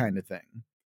 like that kind of thing.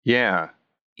 Yeah.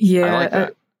 Yeah. I like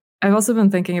that. I've also been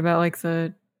thinking about like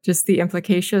the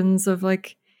implications of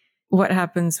like what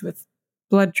happens with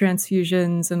blood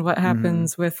transfusions and what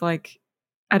happens with like,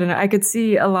 I don't know, I could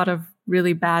see a lot of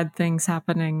really bad things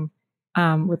happening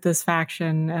with this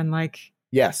faction, and like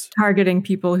Yes. targeting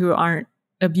people who aren't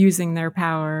abusing their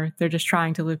power. They're just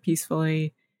trying to live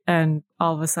peacefully. And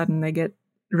all of a sudden they get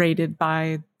raided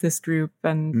by this group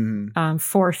and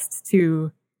forced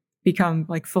to become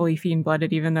like fully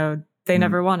fiend-blooded, even though they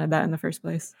never wanted that in the first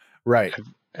place. Right.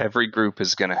 Every group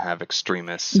is going to have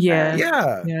extremists and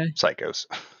psychos.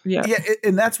 Yeah.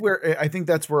 And that's where I think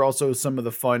that's where also some of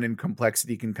the fun and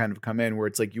complexity can kind of come in, where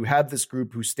it's like you have this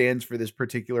group who stands for this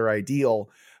particular ideal,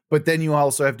 but then you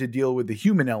also have to deal with the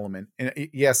human element. And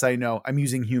yes, I know I'm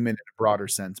using human in a broader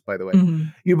sense, by the way.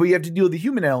 But you have to deal with the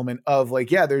human element of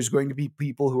like, yeah, there's going to be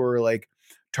people who are like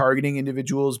targeting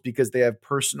individuals because they have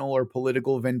personal or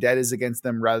political vendettas against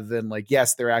them, rather than like,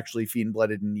 yes, they're actually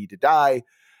fiend-blooded and need to die.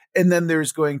 And then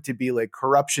there's going to be like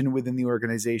corruption within the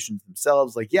organizations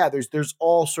themselves. Like, yeah, there's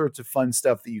all sorts of fun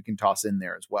stuff that you can toss in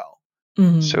there as well.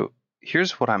 So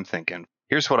here's what I'm thinking.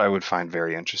 Here's what I would find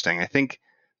very interesting. I think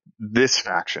this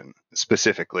faction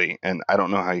specifically, and I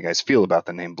don't know how you guys feel about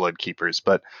the name Blood Keepers,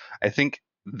 but I think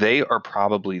they are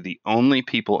probably the only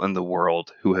people in the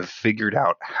world who have figured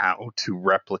out how to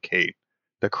replicate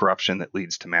the corruption that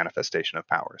leads to manifestation of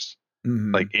powers.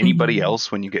 Like anybody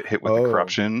else, when you get hit with the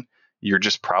corruption, you're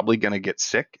just probably going to get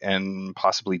sick and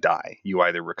possibly die. You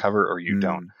either recover or you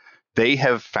don't. They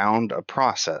have found a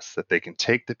process that they can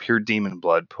take the pure demon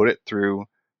blood, put it through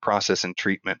process and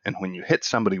treatment. And when you hit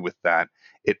somebody with that,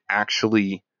 it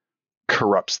actually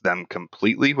corrupts them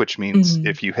completely, which means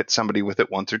if you hit somebody with it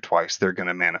once or twice, they're going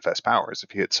to manifest powers.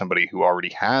 If you hit somebody who already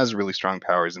has really strong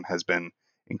powers and has been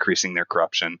increasing their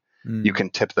corruption, you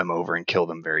can tip them over and kill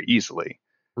them very easily.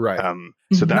 Right.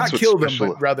 So that's not kill them,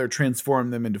 but rather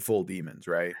transform them into full demons,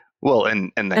 right? Well,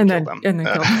 and then kill them. And then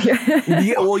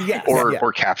kill them.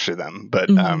 Or capture them. But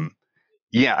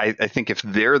I think if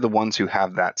they're the ones who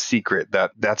have that secret,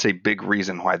 that's a big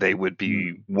reason why they would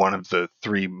be one of the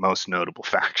three most notable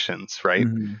factions, right?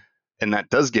 And that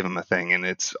does give them a thing. And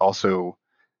it's also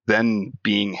then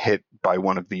being hit by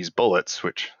one of these bullets,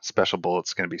 which special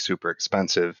bullets going to be super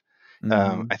expensive.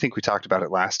 I think we talked about it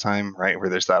last time, right? Where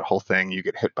there's that whole thing, you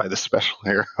get hit by the special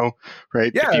arrow,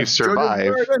 right? Yeah, if you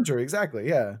survive, adventure, exactly.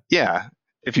 Yeah. Yeah.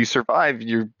 If you survive,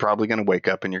 you're probably going to wake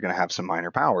up and you're going to have some minor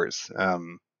powers.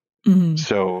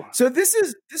 So this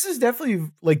is definitely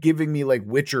like giving me like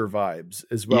Witcher vibes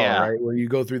as well, right? Where you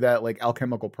go through that like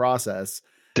alchemical process.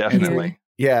 Definitely.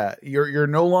 Yeah, you're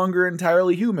no longer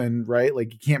entirely human, right?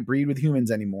 Like you can't breed with humans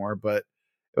anymore,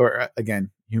 or again,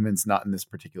 humans not in this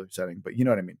particular setting, but you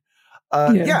know what I mean.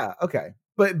 Okay.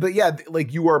 But yeah,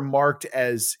 like you are marked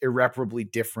as irreparably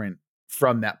different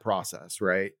from that process,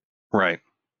 right? Right.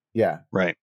 Yeah.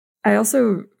 Right. I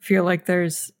also feel like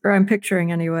I'm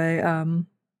picturing anyway,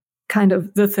 kind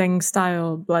of the Thing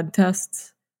style blood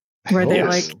tests where they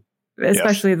like,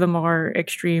 especially the more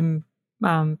extreme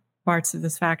parts of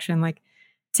this faction, like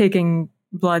taking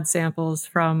blood samples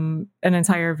from an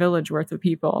entire village worth of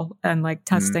people and like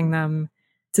testing them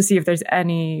to see if there's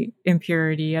any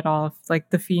impurity at all, if like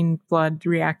the fiend blood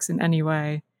reacts in any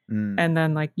way, and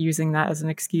then like using that as an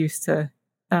excuse to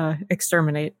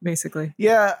exterminate, basically.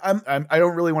 Yeah, I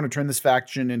don't really want to turn this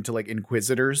faction into like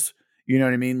Inquisitors. You know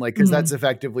what I mean? Like, because that's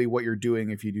effectively what you're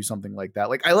doing if you do something like that.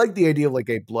 Like, I like the idea of like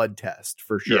a blood test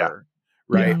for sure. Yeah.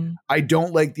 Right. Yeah. I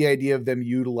don't like the idea of them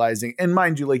utilizing, and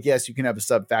mind you, like, yes, you can have a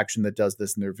sub faction that does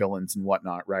this and they're villains and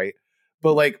whatnot. Right.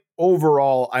 But like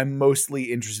overall, I'm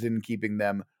mostly interested in keeping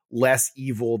them less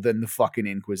evil than the fucking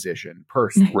Inquisition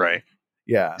personally. Right.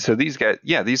 Yeah. So these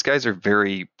guys are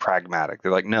very pragmatic.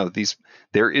 They're like, no,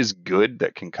 there is good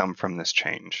that can come from this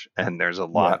change. And there's a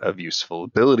lot of useful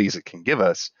abilities it can give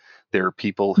us. There are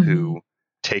people who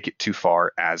take it too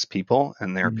far as people,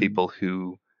 and there are people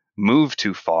who move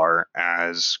too far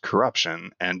as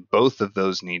corruption. And both of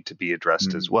those need to be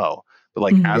addressed as well. But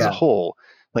like as a whole,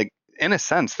 like in a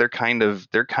sense, they're kind of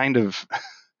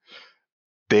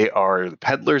they are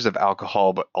peddlers of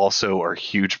alcohol, but also are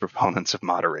huge proponents of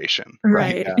moderation.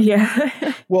 Right.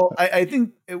 Yeah. Well, I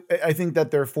think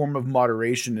that their form of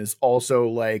moderation is also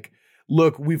like,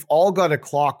 look, we've all got a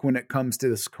clock when it comes to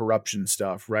this corruption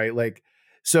stuff, right? Like,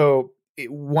 so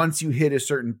once you hit a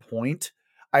certain point,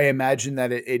 I imagine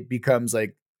that it becomes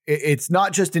like, it's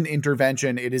not just an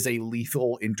intervention. It is a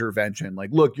lethal intervention.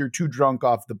 Like, look, you're too drunk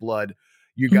off the blood.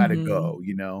 You got to go,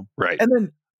 you know? Right. And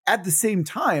then at the same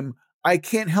time, I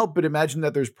can't help but imagine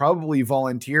that there's probably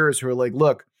volunteers who are like,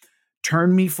 look,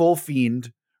 turn me full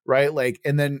fiend, right? Like,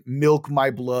 and then milk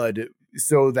my blood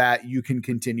so that you can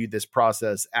continue this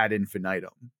process ad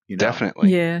infinitum. You know?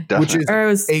 Definitely. Yeah. Which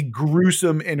is a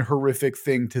gruesome and horrific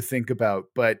thing to think about.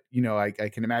 But, you know, I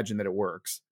can imagine that it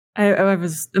works. I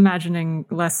was imagining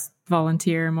less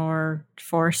volunteer, more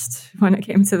forced when it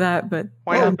came to that, but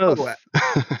Why not both?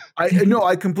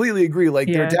 I completely agree. Like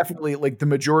they're Yeah. definitely like the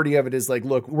majority of it is like,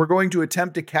 look, we're going to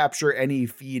attempt to capture any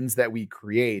fiends that we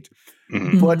create,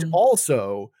 but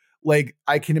also like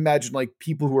I can imagine like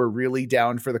people who are really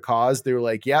down for the cause. They're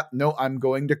like, yeah, no, I'm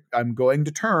going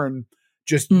to turn.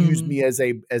 Just use me as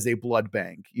a blood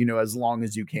bank, as long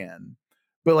as you can.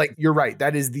 But like you're right,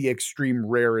 that is the extreme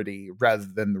rarity rather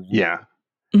than the rule. Yeah.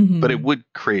 But it would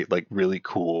create like really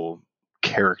cool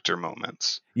character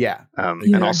moments. Yeah.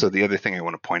 And also the other thing I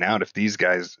want to point out, if these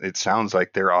guys, it sounds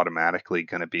like they're automatically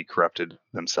going to be corrupted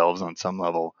themselves on some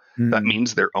level. That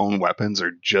means their own weapons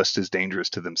are just as dangerous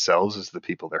to themselves as the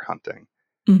people they're hunting.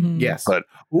 Yes. But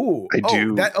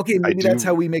maybe that's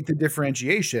how we make the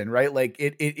differentiation, right? Like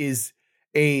it is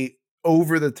a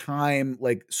over the time,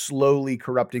 like slowly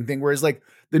corrupting thing. Whereas like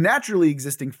the naturally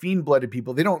existing fiend blooded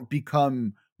people, they don't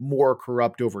become more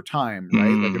corrupt over time,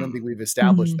 right? Like I don't think we've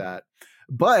established that.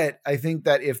 But I think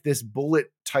that if this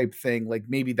bullet type thing, like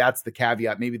maybe that's the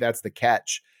caveat, maybe that's the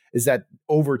catch, is that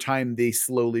over time they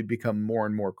slowly become more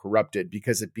and more corrupted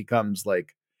because it becomes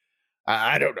like,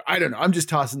 I don't know. I'm just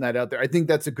tossing that out there. I think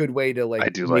that's a good way to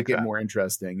like make it more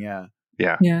interesting. Yeah.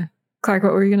 Yeah. Clark,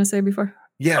 what were you going to say before?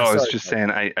 Yeah. I was just saying,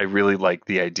 I really like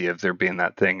the idea of there being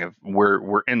that thing of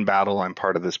we're in battle. I'm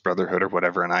part of this brotherhood or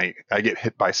whatever. And I get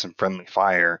hit by some friendly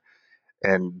fire.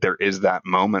 And there is that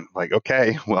moment like,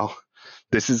 okay, well,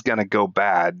 this is going to go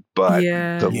bad. But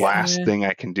the last thing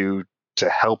I can do to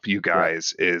help you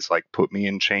guys is like put me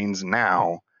in chains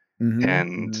now.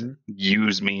 And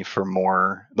use me for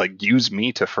more, like use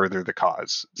me to further the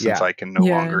cause, since I can no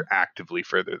longer actively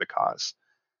further the cause.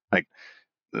 Like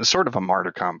sort of a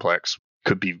martyr complex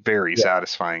could be very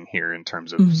satisfying here in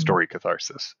terms of story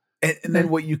catharsis. And then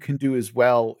what you can do as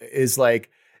well is like,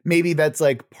 maybe that's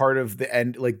like part of the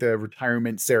end, like the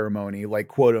retirement ceremony, like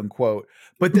quote unquote.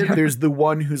 But then there's the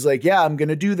one who's like, yeah, I'm going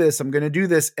to do this.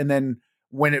 And then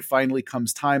when it finally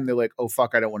comes time, they're like, oh,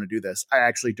 fuck, I don't want to do this. I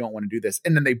actually don't want to do this.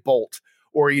 And then they bolt,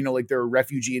 or, like they're a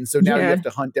refugee. And so now you have to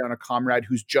hunt down a comrade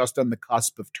who's just on the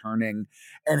cusp of turning.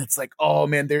 And it's like, oh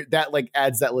man, that like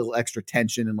adds that little extra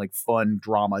tension and like fun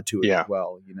drama to it as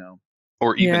well,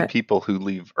 Or even people who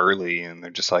leave early and they're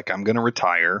just like, I'm going to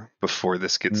retire before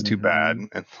this gets too bad.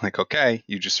 And like, okay,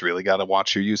 you just really got to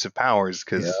watch your use of powers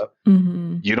because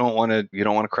you don't want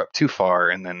to corrupt too far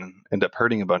and then end up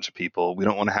hurting a bunch of people. We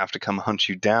don't want to have to come hunt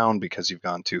you down because you've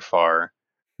gone too far.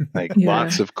 Like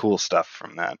lots of cool stuff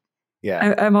from that.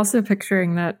 Yeah. I'm also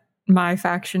picturing that my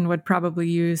faction would probably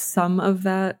use some of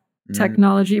that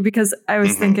technology because I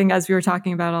was thinking as we were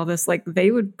talking about all this, like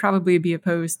they would probably be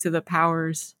opposed to the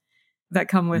powers that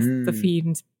come with the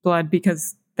fiend blood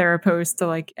because they're opposed to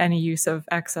like any use of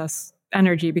excess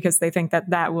energy because they think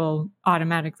that will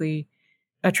automatically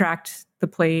attract the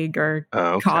plague or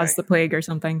cause the plague or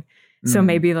something. So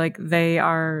maybe like they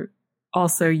are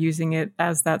also using it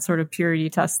as that sort of purity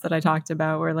test that I talked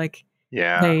about where like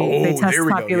they test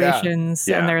populations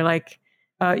and they're like,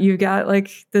 you got like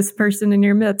this person in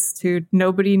your midst who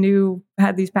nobody knew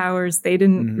had these powers. They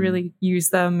didn't really use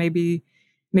them. Maybe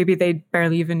they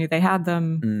barely even knew they had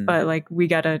them, but like we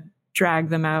got to drag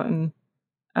them out and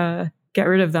get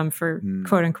rid of them for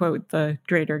quote unquote the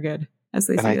greater good as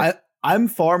they see it. I'm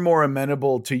far more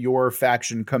amenable to your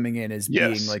faction coming in as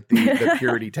being like the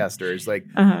purity testers, like,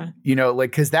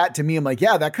 like, cause that to me, I'm like,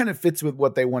 yeah, that kind of fits with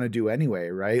what they want to do anyway.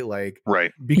 Right. Like,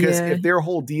 because if their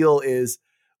whole deal is,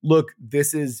 look,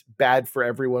 this is bad for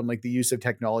everyone. Like the use of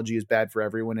technology is bad for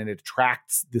everyone and it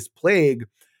attracts this plague.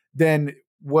 Then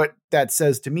what that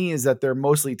says to me is that they're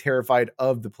mostly terrified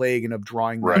of the plague and of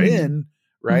drawing that in.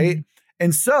 Right.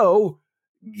 And so,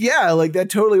 yeah, like that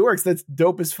totally works. That's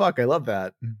dope as fuck. I love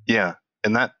that. Yeah.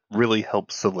 And that really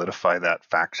helps solidify that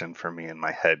faction for me in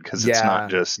my head because it's not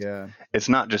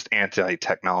just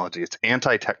anti-technology. It's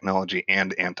anti-technology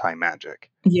and anti-magic.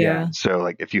 Yeah. So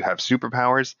like if you have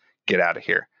superpowers, get out of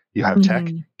here. You have tech,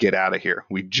 get out of here.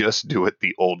 We just do it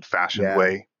the old-fashioned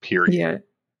way, period. Yeah.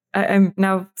 I'm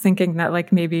now thinking that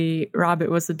like maybe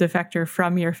Robert was a defector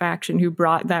from your faction who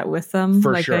brought that with them.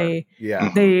 For like sure.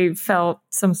 They felt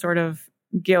some sort of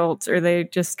guilt or they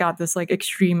just got this like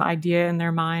extreme idea in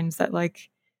their minds that like,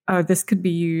 oh, this could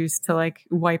be used to like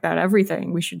wipe out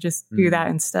everything. We should just do that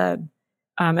instead.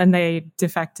 And they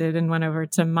defected and went over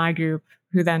to my group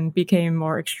who then became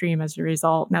more extreme as a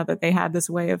result now that they had this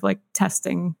way of like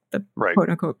testing the quote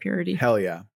unquote purity. Hell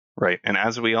yeah. Right. And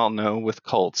as we all know with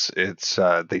cults, it's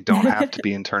they don't have to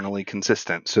be internally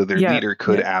consistent. So their Yeah, leader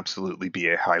could yeah. absolutely be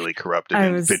a highly corrupted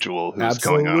I was individual who's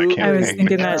going on a Absolutely. I was campaign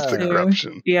thinking that against the too.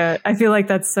 corruption. Yeah, I feel like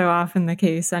that's so often the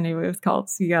case anyway with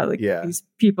cults. You got like Yeah. these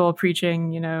people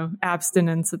preaching,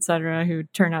 abstinence, etc., who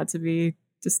turn out to be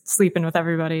just sleeping with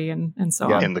everybody and so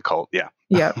Yeah. on. In the cult, yeah.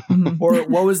 Yeah. Mhm. Or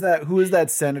what was that? Who was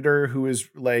that senator who was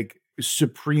like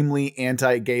supremely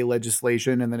anti-gay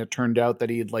legislation, and then it turned out that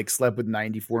he had like slept with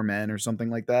 94 men or something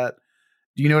like that?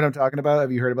 Do you know what I'm talking about?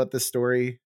 Have you heard about this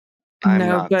story? I'm No,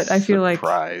 not but I feel like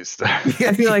surprised.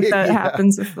 that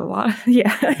happens with a lot.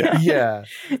 Yeah. Yeah.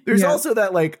 There's Yeah. also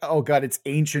that like, oh god, it's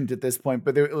ancient at this point,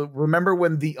 but remember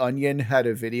when The Onion had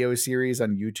a video series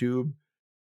on YouTube?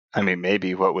 I mean,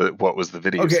 maybe what was the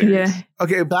video Okay. series? Yeah.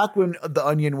 Okay, back when The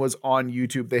Onion was on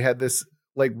YouTube, they had this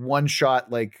like one shot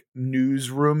like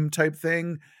newsroom type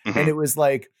thing, and it was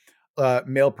like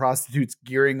male prostitutes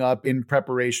gearing up in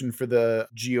preparation for the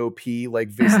GOP, like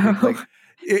visiting like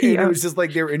and it was just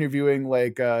like they were interviewing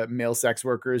like male sex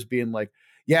workers being like,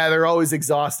 yeah, they're always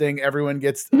exhausting, everyone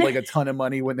gets like a ton of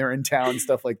money when they're in town,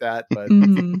 stuff like that. But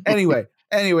anyway,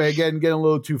 again, getting a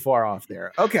little too far off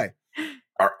there. Okay.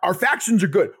 Our factions are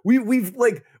good.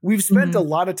 We've spent a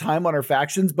lot of time on our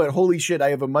factions, but holy shit, I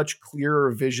have a much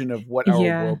clearer vision of what our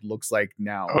world looks like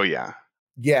now. Oh yeah.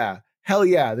 Yeah. Hell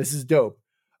yeah, this is dope.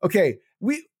 Okay,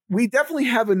 we definitely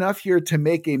have enough here to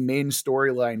make a main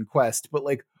storyline quest, but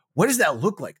like what does that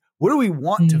look like? What do we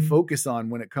want to focus on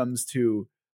when it comes to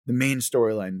the main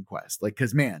storyline quest? Like,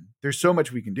 cuz man, there's so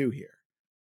much we can do here.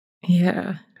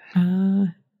 Yeah.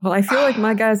 Well, I feel like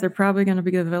my guys are probably going to be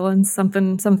the villains.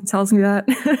 Something tells me that.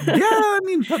 Yeah, I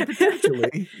mean,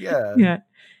 potentially. Yeah. Yeah.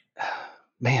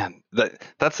 Man,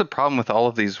 that's the problem with all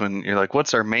of these when you're like,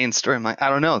 what's our main story? I'm like, I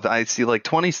don't know. I see like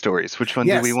 20 stories. Which one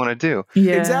do we want to do?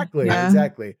 Yeah. Exactly. Yeah.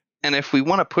 Exactly. And if we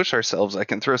want to push ourselves, I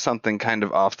can throw something kind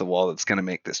of off the wall that's going to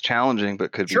make this challenging,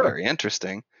 but could be very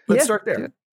interesting. Let's start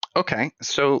there. Okay,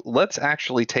 so let's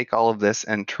actually take all of this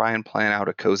and try and plan out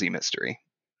a cozy mystery.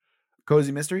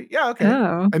 Cozy mystery? Yeah, okay.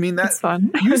 Oh, I mean, that's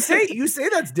fun. you say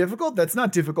that's difficult. That's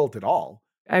not difficult at all.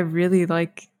 I really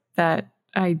like that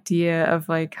idea of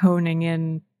like honing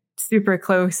in super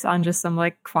close on just some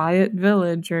like quiet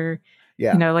village or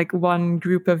like one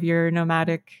group of your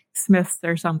nomadic smiths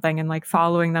or something, and like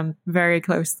following them very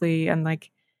closely and like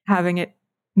having it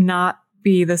not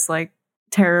be this like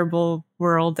terrible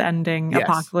world ending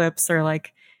apocalypse or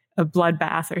like a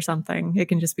bloodbath or something. It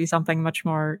can just be something much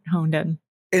more honed in.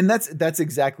 And that's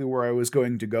exactly where I was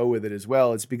going to go with it as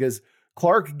well. It's because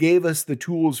Clark gave us the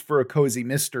tools for a cozy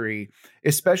mystery,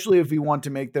 especially if we want to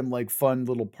make them like fun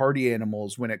little party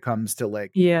animals when it comes to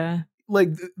like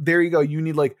there you go. You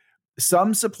need like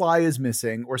some supply is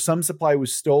missing or some supply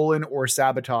was stolen or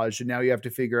sabotaged, and now you have to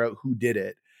figure out who did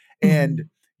it. And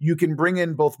you can bring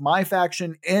in both my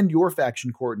faction and your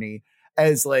faction, Courtney,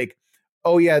 as like,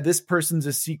 oh yeah, this person's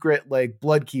a secret like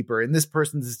blood keeper and this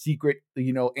person's a secret,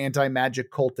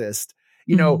 anti-magic cultist,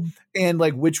 and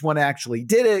like which one actually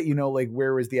did it, like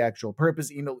where was the actual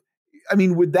purpose, I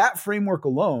mean, with that framework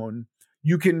alone,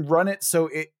 you can run it so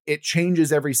it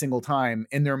changes every single time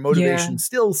and their motivations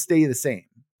still stay the same,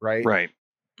 right? Right.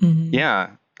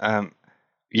 Yeah.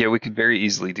 Yeah, we could very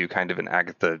easily do kind of an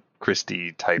Agatha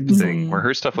Christie type thing where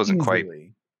her stuff wasn't quite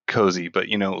cozy, but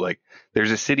like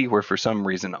there's a city where for some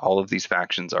reason all of these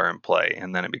factions are in play,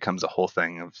 and then it becomes a whole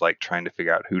thing of like trying to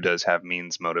figure out who does have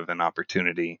means, motive, and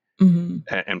opportunity,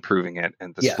 and proving it.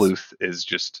 And the sleuth is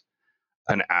just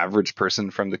an average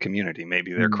person from the community.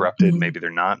 Maybe they're corrupted, maybe they're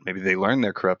not, maybe they learn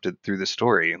they're corrupted through the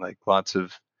story, like lots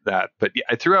of that. But yeah,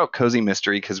 I threw out cozy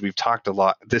mystery because we've talked a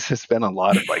lot. This has been a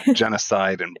lot of like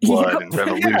genocide and blood and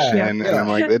revolution, and I'm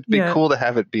like, it'd be cool to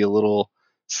have it be a little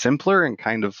simpler and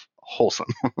kind of wholesome.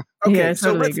 Okay,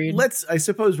 so let's I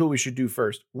suppose what we should do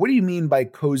first. What do you mean by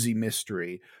cozy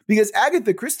mystery? Because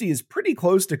Agatha Christie is pretty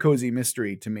close to cozy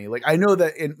mystery to me. Like I know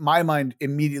that in my mind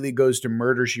immediately goes to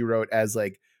Murder, She Wrote as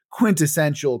like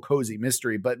quintessential cozy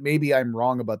mystery, but maybe I'm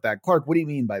wrong about that. Clark, what do you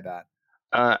mean by that?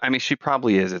 I mean, she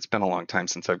probably is. It's been a long time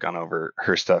since I've gone over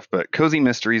her stuff, but cozy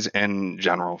mysteries in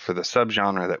general for the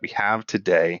subgenre that we have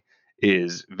today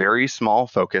is very small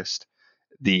focused.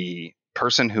 The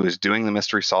person who is doing the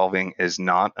mystery solving is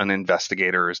not an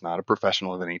investigator, is not a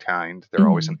professional of any kind. They're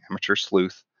always an amateur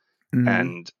sleuth,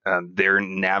 and they're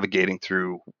navigating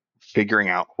through figuring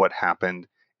out what happened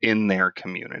in their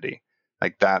community.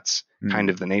 Like that's kind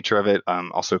of the nature of it.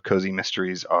 Also, cozy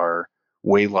mysteries are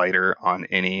way lighter on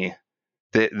any.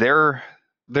 They're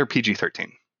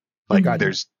PG-13. Like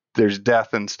there's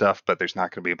death and stuff, but there's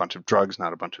not going to be a bunch of drugs,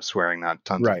 not a bunch of swearing, not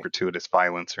tons of gratuitous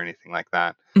violence or anything like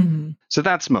that. So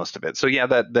that's most of it. So yeah,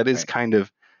 that is kind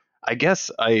of I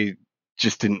guess I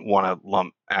just didn't want to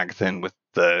lump Agatha in with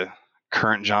the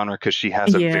current genre because she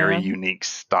has a very Yeah. unique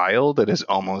style that is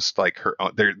almost like her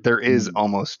own. There is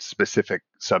almost specific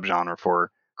subgenre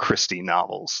for Christie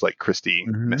novels, like Christie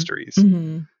mysteries.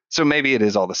 Mm-hmm. So maybe it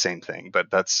is all the same thing, but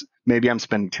maybe I'm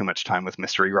spending too much time with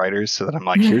mystery writers so that I'm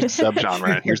like, here's the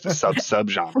subgenre and here's the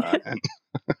subgenre. And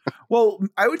Well,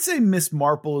 I would say Miss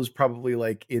Marple is probably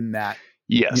like in that,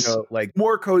 yes, like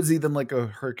more cozy than like a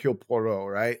Hercule Poirot,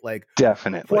 right? Like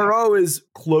definitely. Poirot is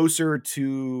closer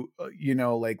to,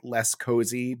 like less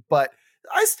cozy, but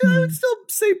I would still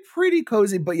say pretty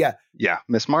cozy, but yeah. Yeah,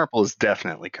 Miss Marple is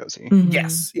definitely cozy. Mm-hmm.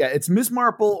 Yes. Yeah, it's Miss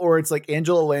Marple, or it's like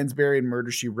Angela Lansbury in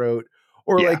Murder, She Wrote,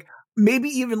 or like maybe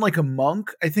even like a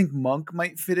Monk. I think Monk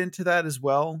might fit into that as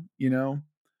well,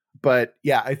 But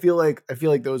yeah, I feel like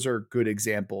those are good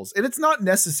examples. And it's not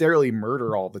necessarily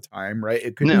murder all the time, right?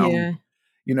 It could be,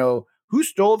 who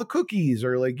stole the cookies,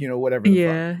 or like, whatever the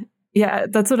fuck. Yeah,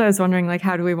 that's what I was wondering. Like,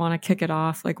 how do we want to kick it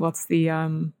off? Like, what's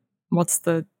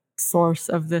the source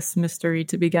of this mystery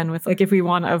to begin with? Like, if we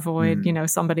want to avoid,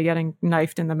 somebody getting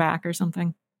knifed in the back or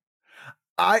something.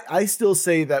 I still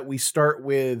say that we start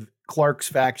with Clark's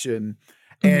faction.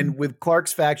 And with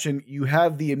Clark's faction, you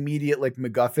have the immediate like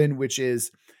MacGuffin, which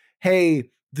is, hey,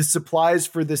 the supplies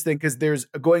for this thing, because there's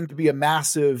going to be a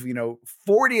massive,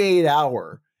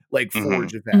 48-hour like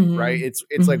forge event, right?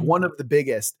 It's like one of the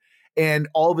biggest. And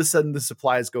all of a sudden the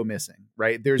supplies go missing,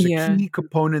 right? There's a key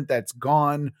component that's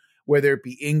gone, whether it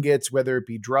be ingots, whether it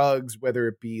be drugs, whether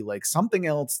it be like something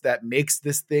else that makes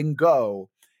this thing go.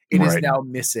 It is now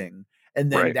missing. And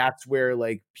then that's where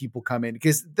like people come in,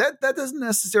 because that doesn't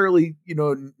necessarily,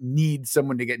 need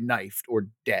someone to get knifed or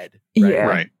dead.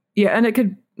 Right? Yeah. And it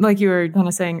could, like you were kind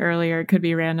of saying earlier, it could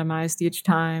be randomized each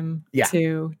time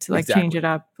to like change it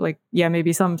up. Like,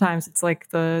 maybe sometimes it's like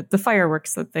the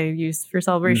fireworks that they use for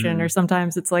celebration, or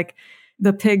sometimes it's like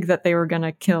the pig that they were going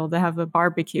to kill to have a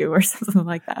barbecue or something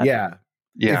like that. Yeah.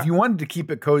 If you wanted to keep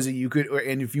it cozy, you could,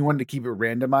 and if you wanted to keep it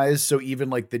randomized, so even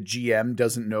like the GM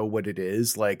doesn't know what it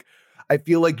is, like, I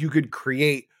feel like you could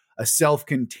create a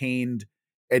self-contained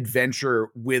adventure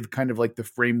with kind of like the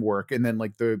framework, and then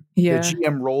like the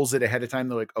GM rolls it ahead of time.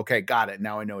 They're like, okay, got it.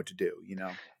 Now I know what to do,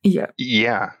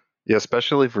 Yeah.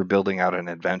 Especially if we're building out an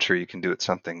adventure, you can do it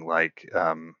something like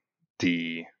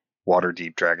the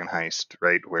Waterdeep Dragon Heist,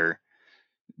 right? Where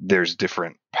there's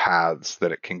different paths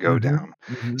that it can go down.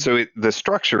 So the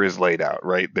structure is laid out,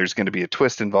 right? There's going to be a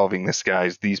twist involving this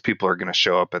guys. These people are going to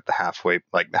show up at the halfway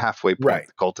point.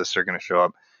 The cultists are going to show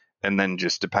up. And then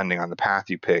just depending on the path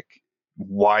you pick,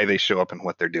 why they show up and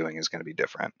what they're doing is going to be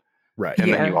different. Right.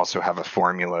 And then you also have a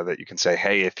formula that you can say,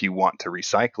 hey, if you want to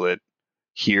recycle it,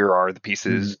 here are the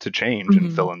pieces to change,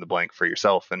 and fill in the blank for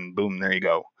yourself. And boom, there you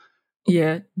go.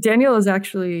 Yeah. Daniel has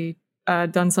actually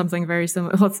done something very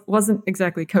similar. Well, it wasn't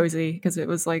exactly cozy because it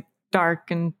was like dark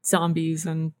and zombies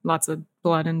and lots of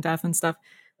blood and death and stuff.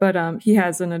 But he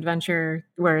has an adventure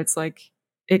where it's like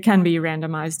it can be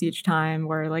randomized each time,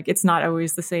 where like it's not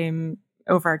always the same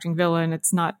overarching villain.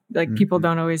 It's not like people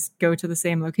don't always go to the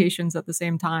same locations at the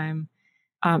same time.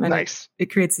 And nice.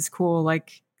 It creates this cool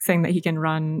like thing that he can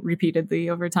run repeatedly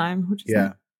over time, which is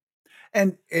nice.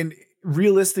 And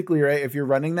realistically, right, if you're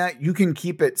running that, you can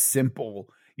keep it simple.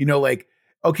 Like,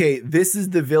 okay, this is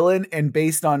the villain, and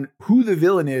based on who the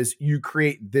villain is, you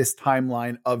create this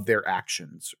timeline of their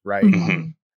actions, right?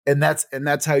 And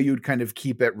that's how you'd kind of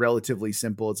keep it relatively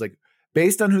simple. It's like,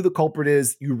 based on who the culprit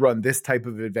is, you run this type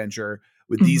of adventure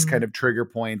with these kind of trigger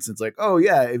points. It's like, oh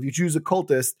yeah, if you choose a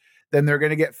cultist, then they're going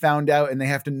to get found out and they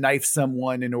have to knife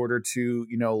someone in order to,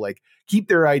 like keep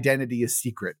their identity a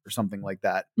secret or something like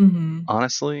that.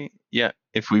 Honestly, yeah.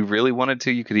 If we really wanted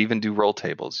to, you could even do roll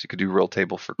tables. You could do roll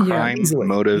table for crime,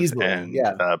 motive, and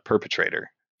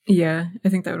perpetrator. Yeah, I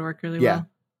think that would work really well.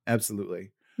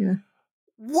 Absolutely. Yeah.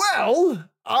 Well,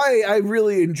 I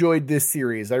really enjoyed this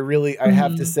series. I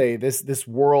have to say this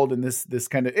world and this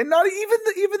kind of, and not even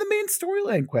the main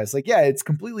storyline quest. Like, it's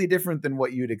completely different than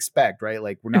what you'd expect, right?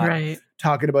 Like, we're not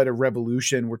talking about a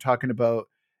revolution. We're talking about,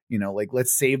 like,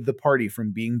 let's save the party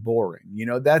from being boring.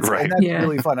 That's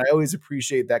really fun. I always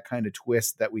appreciate that kind of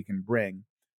twist that we can bring.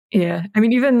 Yeah. I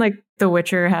mean, even like The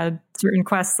Witcher had certain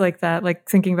quests like that. Like,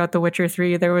 thinking about The Witcher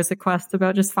 3, there was a quest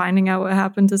about just finding out what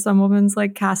happened to some woman's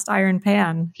like cast iron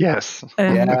pan. Yes.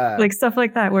 And like stuff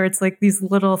like that, where it's like these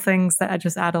little things that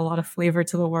just add a lot of flavor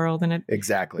to the world. And it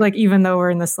like, even though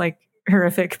we're in this like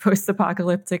horrific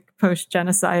post-apocalyptic,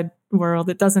 post-genocide world,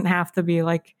 it doesn't have to be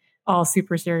like all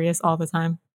super serious all the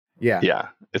time. Yeah.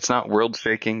 It's not world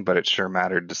shaking, but it sure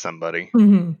mattered to somebody.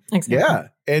 Exactly. Yeah.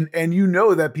 And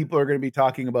that people are going to be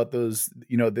talking about those,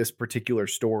 this particular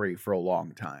story for a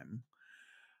long time.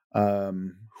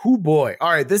 Who boy.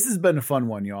 All right, this has been a fun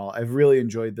one, y'all. I've really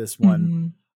enjoyed this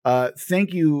one.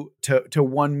 Thank you to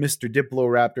one Mr.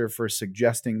 Diploraptor for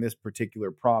suggesting this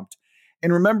particular prompt.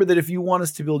 And remember that if you want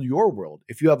us to build your world,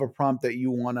 if you have a prompt that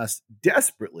you want us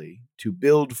desperately to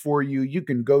build for you, you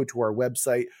can go to our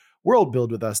website,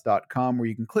 worldbuildwithus.com, where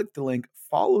you can click the link,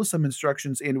 follow some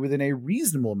instructions, and within a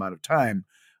reasonable amount of time,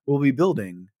 we'll be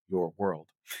building your world.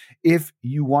 If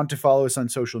you want to follow us on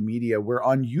social media, we're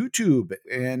on YouTube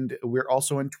and we're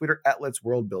also on Twitter at Let's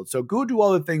World Build. So go do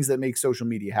all the things that make social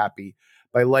media happy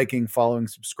by liking, following,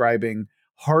 subscribing,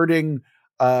 hearting,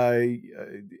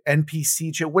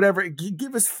 NPC chat, whatever.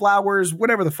 Give us flowers,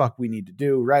 whatever the fuck we need to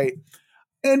do, right?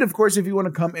 And of course, if you want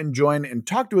to come and join and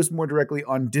talk to us more directly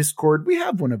on Discord, we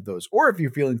have one of those. Or if you're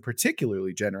feeling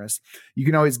particularly generous, you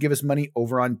can always give us money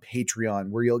over on Patreon,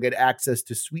 where you'll get access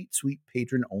to sweet, sweet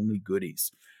patron-only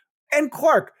goodies. And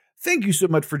Clark, thank you so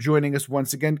much for joining us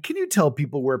once again. Can you tell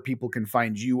people where people can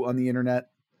find you on the internet?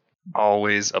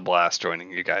 Always a blast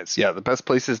joining you guys. Yeah, the best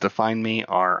places to find me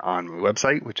are on my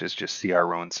website, which is just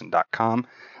crrowanson.com.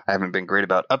 I haven't been great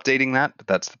about updating that, but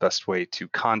that's the best way to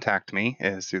contact me,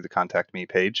 is through the Contact Me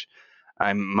page.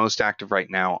 I'm most active right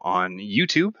now on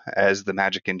YouTube as the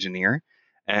Magic Engineer.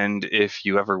 And if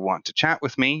you ever want to chat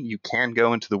with me, you can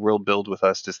go into the World Build with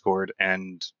Us Discord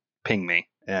and ping me,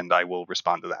 and I will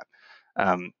respond to that.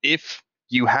 If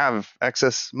you have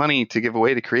excess money to give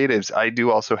away to creatives, I do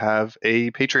also have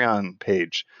a Patreon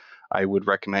page. I would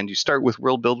recommend you start with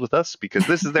World Build with Us, because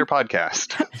this is their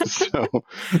podcast. So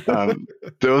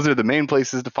those are the main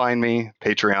places to find me: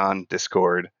 Patreon,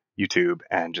 Discord, YouTube,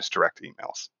 and just direct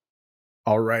emails.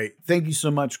 All right. Thank you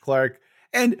so much, Clark.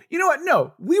 And you know what?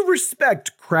 No, we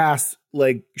respect crass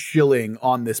shilling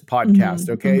on this podcast.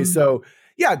 Okay. So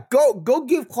yeah, go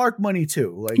give Clark money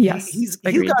too. Like he's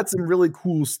got some really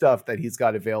cool stuff that he's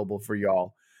got available for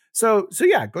y'all. So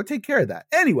yeah, go take care of that.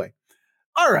 Anyway.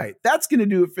 All right, that's going to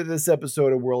do it for this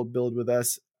episode of World Build with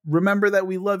Us. Remember that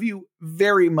we love you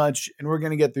very much, and we're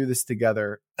going to get through this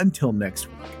together. Until next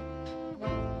week.